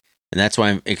have it. And that's why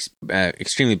I'm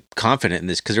extremely confident in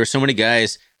this, because there were so many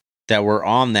guys that were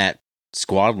on that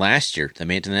squad last year that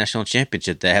made it to the national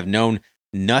championship that have known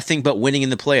nothing but winning in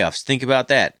the playoffs. Think about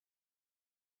that.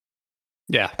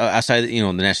 Yeah. Outside,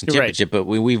 the national championship, right. But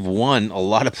we've won a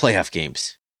lot of playoff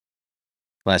games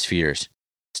the last few years,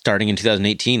 starting in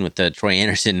 2018 with the Troy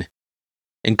Anderson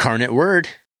Incarnate Word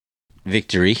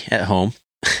victory at home.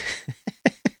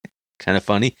 Kind of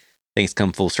funny. Things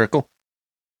come full circle.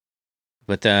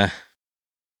 But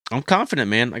I'm confident,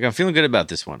 man. Like, I'm feeling good about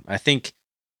this one. I think,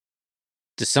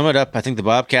 to sum it up, I think the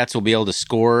Bobcats will be able to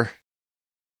score.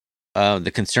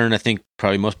 The concern I think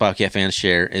probably most Bobcat fans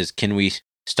share is, can we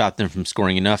stop them from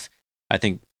scoring enough? I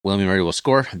think William & Mary will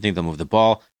score. I think they'll move the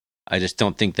ball. I just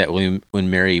don't think that William &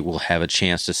 Mary will have a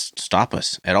chance to stop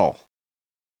us at all.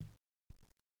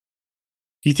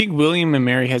 Do you think William &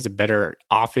 Mary has a better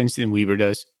offense than Weber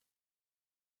does?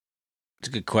 It's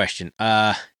a good question.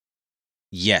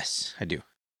 Yes, I do.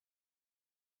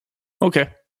 Okay.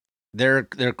 Their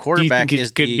quarterback do you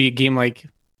think could be a game like...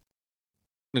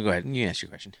 No, go ahead. You ask your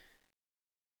question.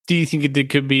 Do you think it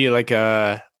could be like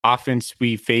a offense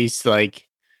we face like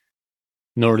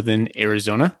Northern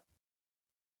Arizona?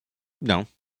 No.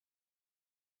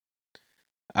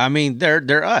 I mean,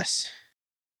 they're us.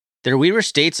 They're Weber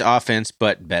State's offense,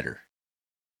 but better.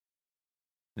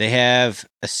 They have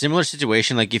a similar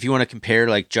situation. Like, if you want to compare,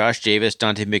 like, Josh Davis,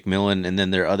 Dante McMillan, and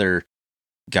then their other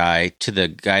guy to the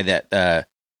guy that,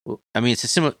 I mean, it's a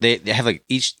similar. They have, like,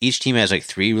 each team has like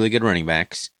 3 really good running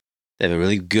backs. They have a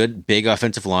really good big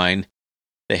offensive line.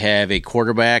 They have a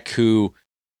quarterback who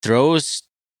throws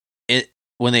it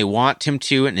when they want him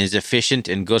to and is efficient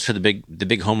and goes for the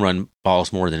big home run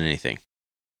balls more than anything.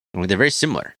 I mean, they're very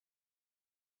similar.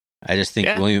 I just think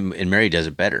William & Mary does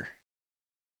it better.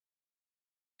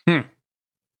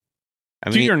 I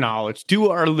mean, your knowledge,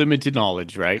 our limited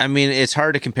knowledge, right? I mean, it's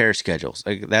hard to compare schedules.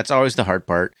 Like, that's always the hard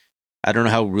part. I don't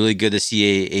know how really good the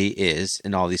CAA is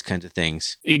and all these kinds of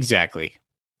things. Exactly.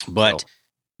 But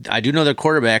I do know their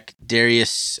quarterback,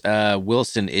 Darius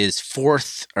Wilson, is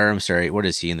fourth. Or I'm sorry, what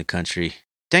is he in the country?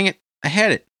 Dang it, I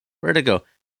had it. Where'd it go?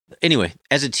 Anyway,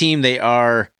 as a team, they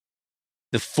are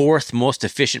the fourth most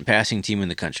efficient passing team in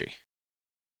the country.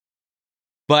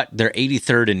 But they're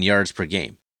 83rd in yards per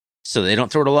game. So they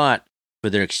don't throw it a lot,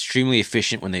 but they're extremely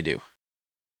efficient when they do.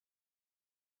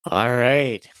 All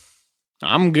right.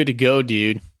 I'm good to go,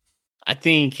 dude. I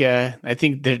think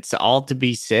that's all to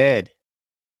be said.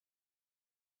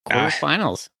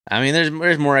 Quarterfinals. I mean,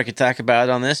 there's more I could talk about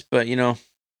on this, but I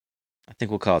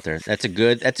think we'll call it there. That's a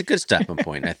good stopping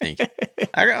point. I think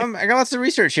I got lots of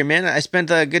research here, man. I spent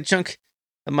a good chunk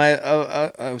of my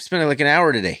spent like an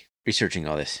hour today researching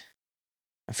all this.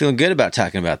 I'm feeling good about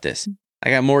talking about this.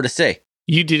 I got more to say.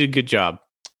 You did a good job.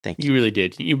 Thank you. You really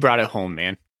did. You brought it home,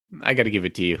 man. I got to give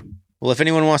it to you. Well, if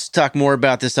anyone wants to talk more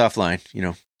about this offline,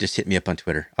 just hit me up on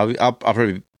Twitter. I'll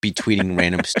probably be tweeting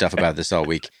random stuff about this all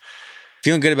week.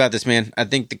 Feeling good about this, man. I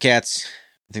think the Cats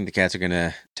are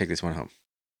gonna take this one home.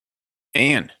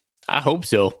 And I hope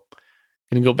so.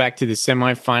 Gonna go back to the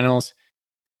semifinals.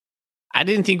 I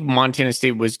didn't think Montana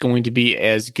State was going to be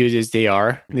as good as they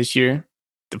are this year.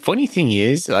 The funny thing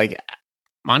is, like,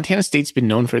 Montana State's been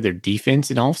known for their defense,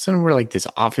 and all of a sudden we're like this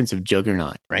offensive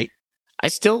juggernaut. Right. I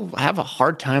still have a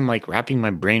hard time like wrapping my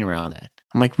brain around that.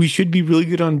 I'm like, we should be really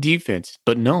good on defense,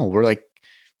 but no, we're like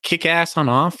kick ass on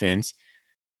offense.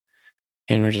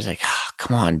 And we're just like,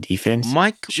 come on, defense.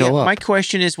 Show up. My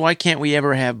question is, why can't we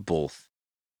ever have both?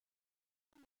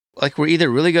 Like, we're either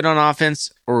really good on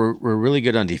offense or we're really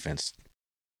good on defense.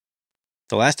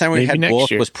 The last time we had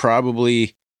both was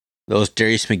probably those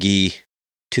Darius McGee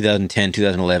 2010,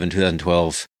 2011,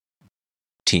 2012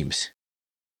 teams.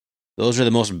 Those are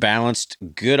the most balanced,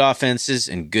 good offenses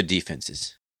and good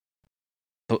defenses.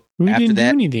 But we didn't do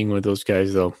anything with those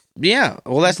guys, though. Yeah,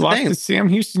 well, that's the thing. To Sam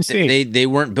Houston State. They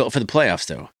weren't built for the playoffs,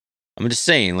 though. I'm just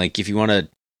saying, like, if you want to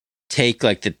take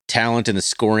like the talent and the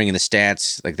scoring and the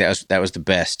stats, like that was the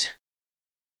best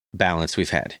balance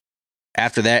we've had.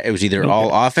 After that, it was either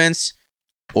all offense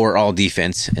or all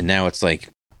defense, and now it's like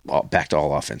back to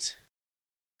all offense.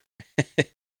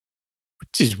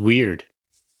 Which is weird.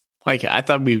 Like, I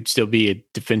thought we would still be a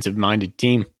defensive-minded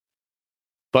team.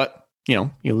 But, you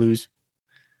lose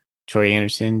Troy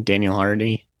Anderson, Daniel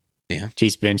Hardy,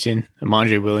 Chase Benson,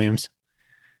 Amandre Williams.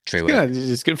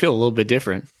 It's going to feel a little bit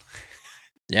different.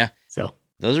 Yeah. So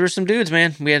those were some dudes,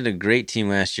 man. We had a great team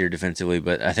last year defensively,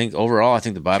 but I think overall,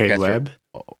 the Bobcats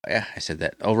I said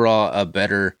that. Overall, I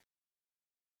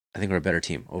think we're a better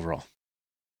team overall.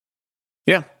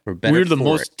 Yeah. We're the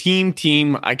most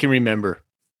team I can remember.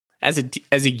 As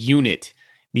a unit,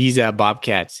 these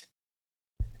Bobcats.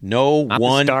 Not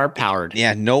one star powered.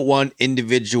 Yeah, no one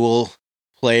individual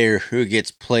player who gets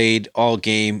played all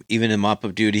game, even in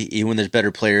mop-up duty, even when there's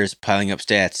better players piling up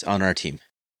stats on our team.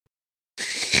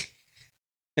 Let's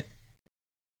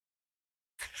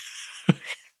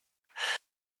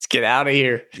get out of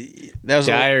here. That was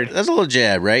tired. That was a little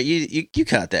jab, right? You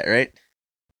caught that, right?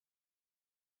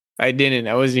 I didn't.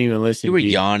 I wasn't even listening. You were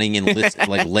yawning and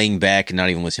like laying back and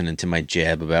not even listening to my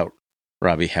jab about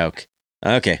Robbie Houck.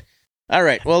 Okay. All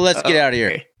right. Well, let's get out of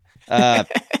here.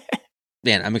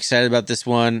 Man, I'm excited about this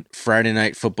one. Friday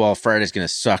night football. Friday's going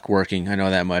to suck working. I know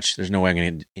that much. There's no way I'm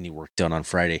going to get any work done on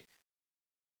Friday.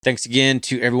 Thanks again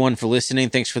to everyone for listening.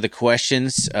 Thanks for the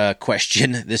questions.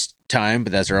 Question this time,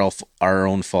 but that's our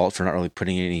own fault for not really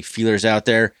putting any feelers out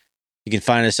there. You can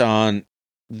find us on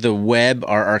the web,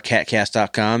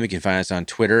 rrcatcast.com. You can find us on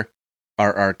Twitter,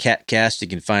 rrcatcast. You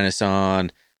can find us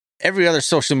on every other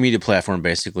social media platform,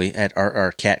 basically, at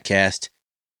rrcatcast.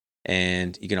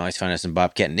 And you can always find us in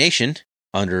Bobcat Nation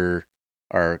under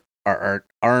our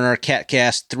R&R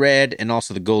Catcast thread and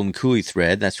also the Golden Coolie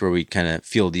thread. That's where we kind of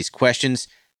field these questions.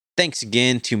 Thanks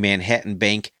again to Manhattan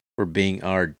Bank for being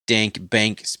our Dank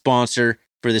Bank sponsor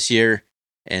for this year.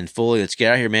 And Foley, let's get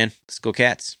out of here, man. Let's go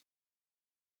Cats.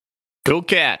 Go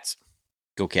Cats.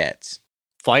 Go Cats.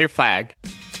 Fly your flag.